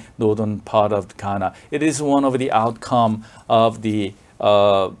in northern part of Ghana. It is one of the outcome of the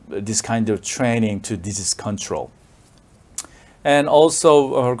this kind of training to disease control. And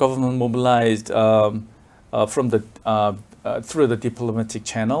also our government mobilized from the through the diplomatic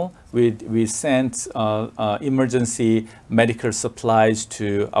channel. We sent emergency medical supplies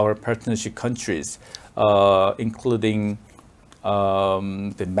to our partnership countries, including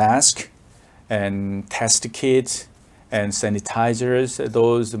the mask and test kits and sanitizers.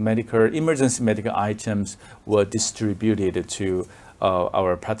 Those emergency medical items were distributed to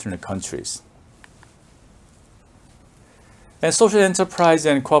our partner countries. And social enterprise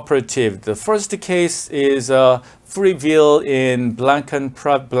and cooperative. The first case is Freeville in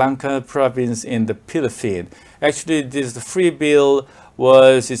Blanca province in the Philippines. Actually, this Freeville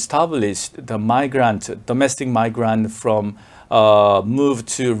was established, the domestic migrant from removed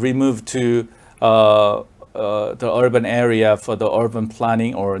to the urban area for the urban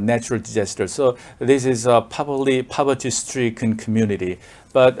planning or natural disaster. So this is a poverty-stricken community.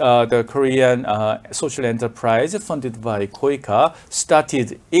 But the Korean social enterprise funded by KOICA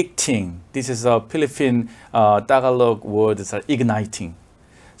started ICTing. This is a Philippine Tagalog word, igniting.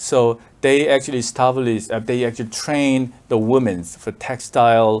 So they actually established, they actually trained the women for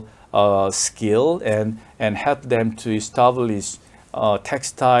textile skill and help them to establish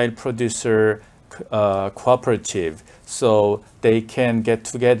textile producer cooperative, so they can get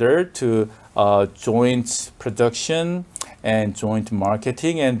together to joint production and joint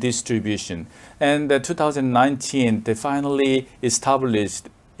marketing and distribution. And 2019, they finally established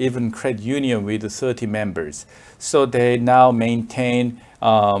even credit union with 30 members. So they now maintain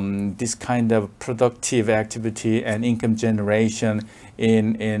this kind of productive activity and income generation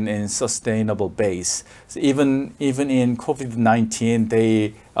in sustainable base. So even in COVID-19,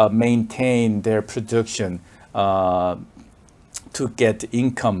 they maintain their production to get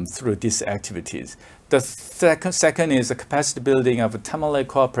income through these activities. The second is the capacity building of a Tamale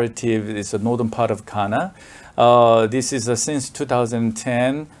cooperative. It's the northern part of Ghana. This is since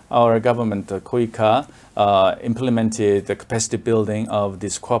 2010, our government, KOICA, implemented the capacity building of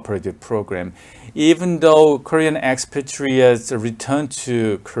this cooperative program. Even though Korean expatriates returned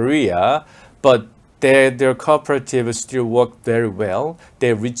to Korea, but their cooperative still worked very well.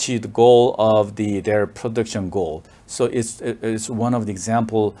 They reached the goal of their production goal. So it's one of the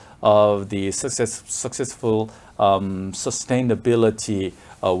example of the successful sustainability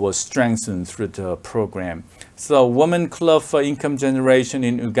was strengthened through the program. So Women Club for Income Generation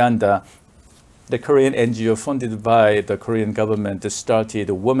in Uganda, the Korean NGO funded by the Korean government started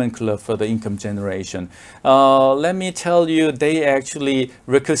a Women Club for the Income Generation. Let me tell you, they actually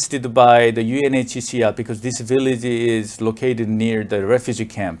requested by the UNHCR, because this village is located near the refugee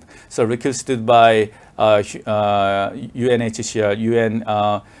camp. So requested by UNHCR, UN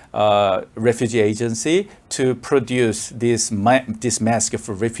refugee agency, to produce this mask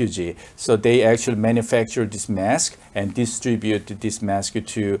for refugee. So they actually manufacture this mask and distribute this mask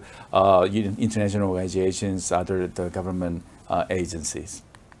to international organizations, other the government agencies.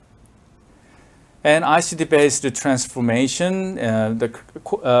 And ICT-based transformation, the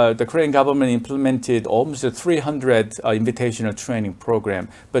Korean government implemented almost 300 invitational training program,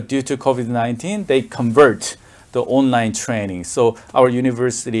 but due to COVID-19, they convert the online training. So our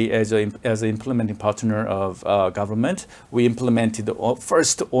university, as an implementing partner of government, we implemented the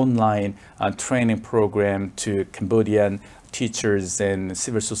first online training program to Cambodian teachers and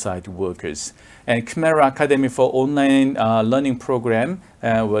civil society workers. And Khmer Academy for Online Learning Program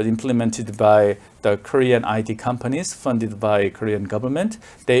was implemented by the Korean IT companies funded by Korean government.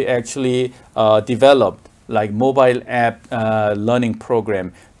 They actually developed like mobile app learning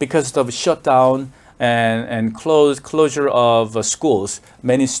program. Because of shutdown and closure of schools,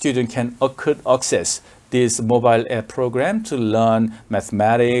 many students could access this mobile app program to learn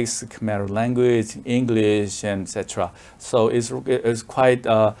mathematics, Khmer language, English, and etc. So it's quite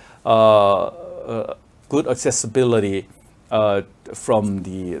good accessibility from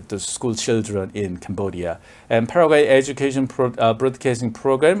the school children in Cambodia. And Paraguay Education Broadcasting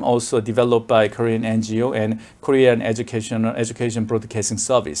Program, also developed by Korean NGO and Korean Education Broadcasting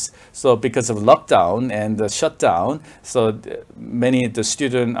Service. So because of lockdown and the shutdown, so many of the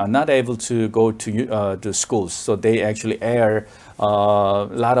students are not able to go to the schools. So they actually air a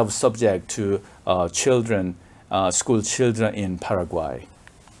lot of subject to children, school children in Paraguay.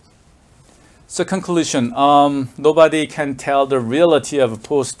 So conclusion, nobody can tell the reality of a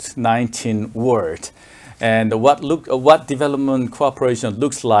post-19 world and what development cooperation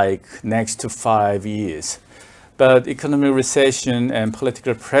looks like next to 5 years. But economic recession and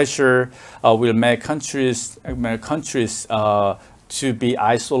political pressure will make countries to be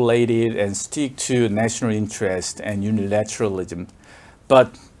isolated and stick to national interest and unilateralism.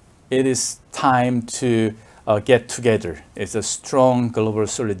 But it is time to get together. It's a strong global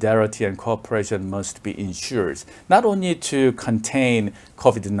solidarity and cooperation must be ensured, not only to contain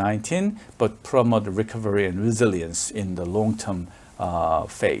COVID-19, but promote recovery and resilience in the long-term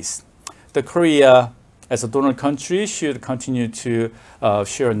phase. The Korea, as a donor country, should continue to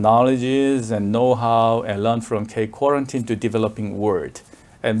share knowledge and know-how and learn from K-quarantine to developing world.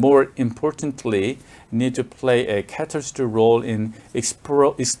 and more importantly, need to play a catalyst role in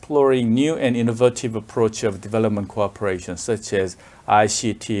exploring new and innovative approaches of development cooperation, such as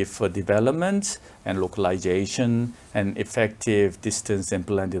ICT for development and localization and effective distance and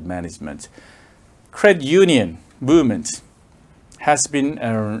blended management. Credit union movement has been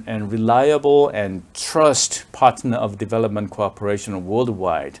a reliable and trust partner of development cooperation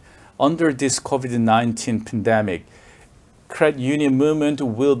worldwide. Under this COVID-19 pandemic, credit union movement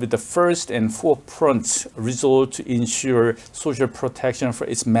will be the first and forefront resort to ensure social protection for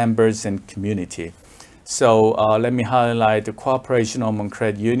its members and community. So let me highlight the cooperation among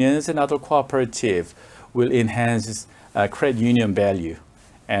credit unions and other cooperatives will enhance credit union value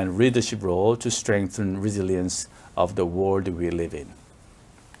and leadership role to strengthen resilience of the world we live in.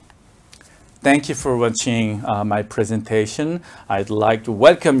 Thank you for watching my presentation. I'd like to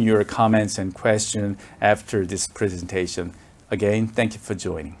welcome your comments and questions after this presentation. Again, thank you for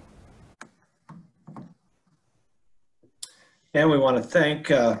joining. And we want to thank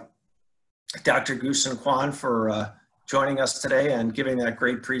Dr. Gooson Kwon for joining us today and giving that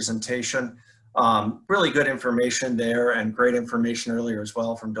great presentation. Really good information there and great information earlier as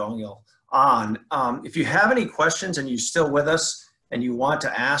well from Dongil Ahn. If you have any questions and you're still with us and you want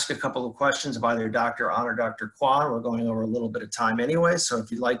to ask a couple of questions of either Dr. Ahn or Dr. Kwon, we're going over a little bit of time anyway, so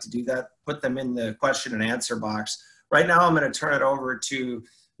if you'd like to do that, put them in the question and answer box. Right now, I'm going to turn it over to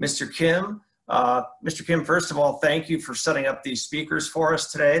Mr. Kim. Mr. Kim, first of all, thank you for setting up these speakers for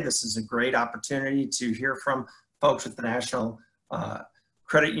us today. This is a great opportunity to hear from folks with the National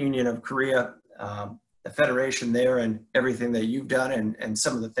Credit Union of Korea, the federation there, and everything that you've done and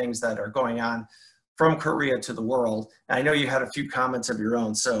some of the things that are going on from Korea to the world. And I know you had a few comments of your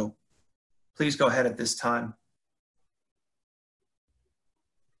own, so please go ahead at this time.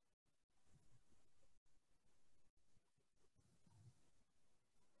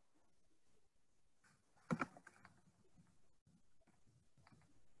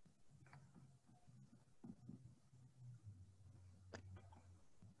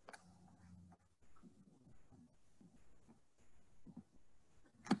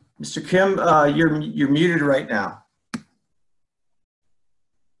 Mr. Kim, you're muted right now.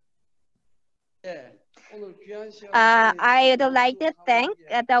 I would like to thank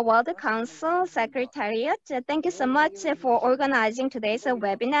the World Council Secretariat. Thank you so much for organizing today's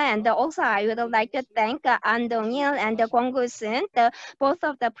webinar. And also I would like to thank Dongil and Gooson, both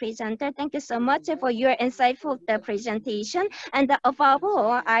of the presenters. Thank you so much for your insightful presentation. And above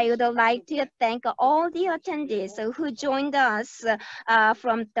all, I would like to thank all the attendees who joined us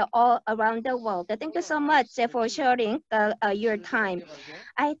from all around the world. Thank you so much for sharing your time.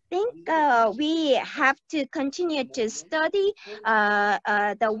 I think we have to continue to study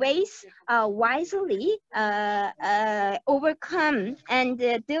the ways wisely overcome and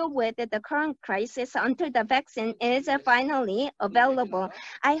deal with the current crisis until the vaccine is finally available.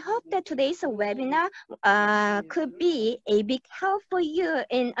 I hope that today's webinar could be a big help for you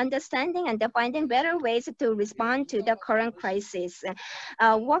in understanding and finding better ways to respond to the current crisis.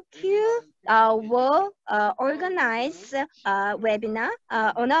 WOCCU will organize a webinar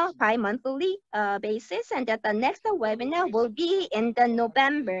on a bi-monthly basis, and that the next webinar will be in the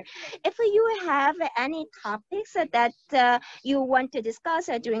November. If you have any topics that you want to discuss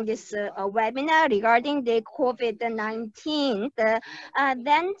during this webinar regarding the COVID-19,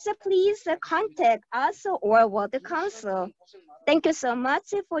 then please contact us or World Council. Thank you so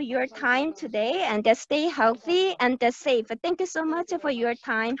much for your time today, and stay healthy and safe. Thank you so much for your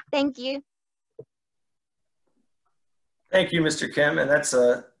time. Thank you. Thank you, Mr. Kim, and that's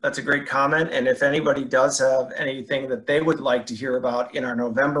a great comment. And if anybody does have anything that they would like to hear about in our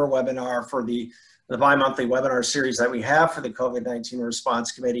November webinar for the bi-monthly webinar series that we have for the COVID-19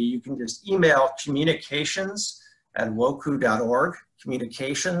 Response Committee, you can just email communications@woccu.org,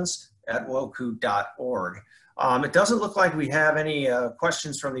 communications@woccu.org. It doesn't look like we have any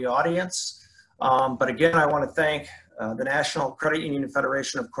questions from the audience, but again, I want to thank the National Credit Union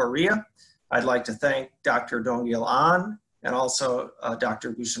Federation of Korea. I'd like to thank Dr. Dongil Ahn and also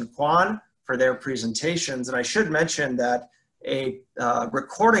Dr. Gooson Kwon for their presentations. And I should mention that a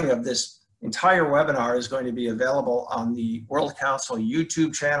recording of this entire webinar is going to be available on the World Council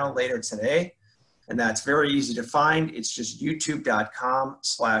YouTube channel later today. And that's very easy to find. It's just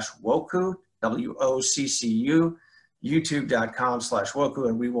youtube.com/WOCCU, WOCCU, youtube.com/WOCCU,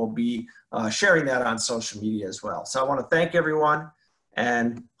 and we will be sharing that on social media as well. So I want to thank everyone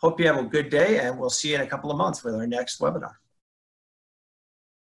and hope you have a good day, and we'll see you in a couple of months with our next webinar.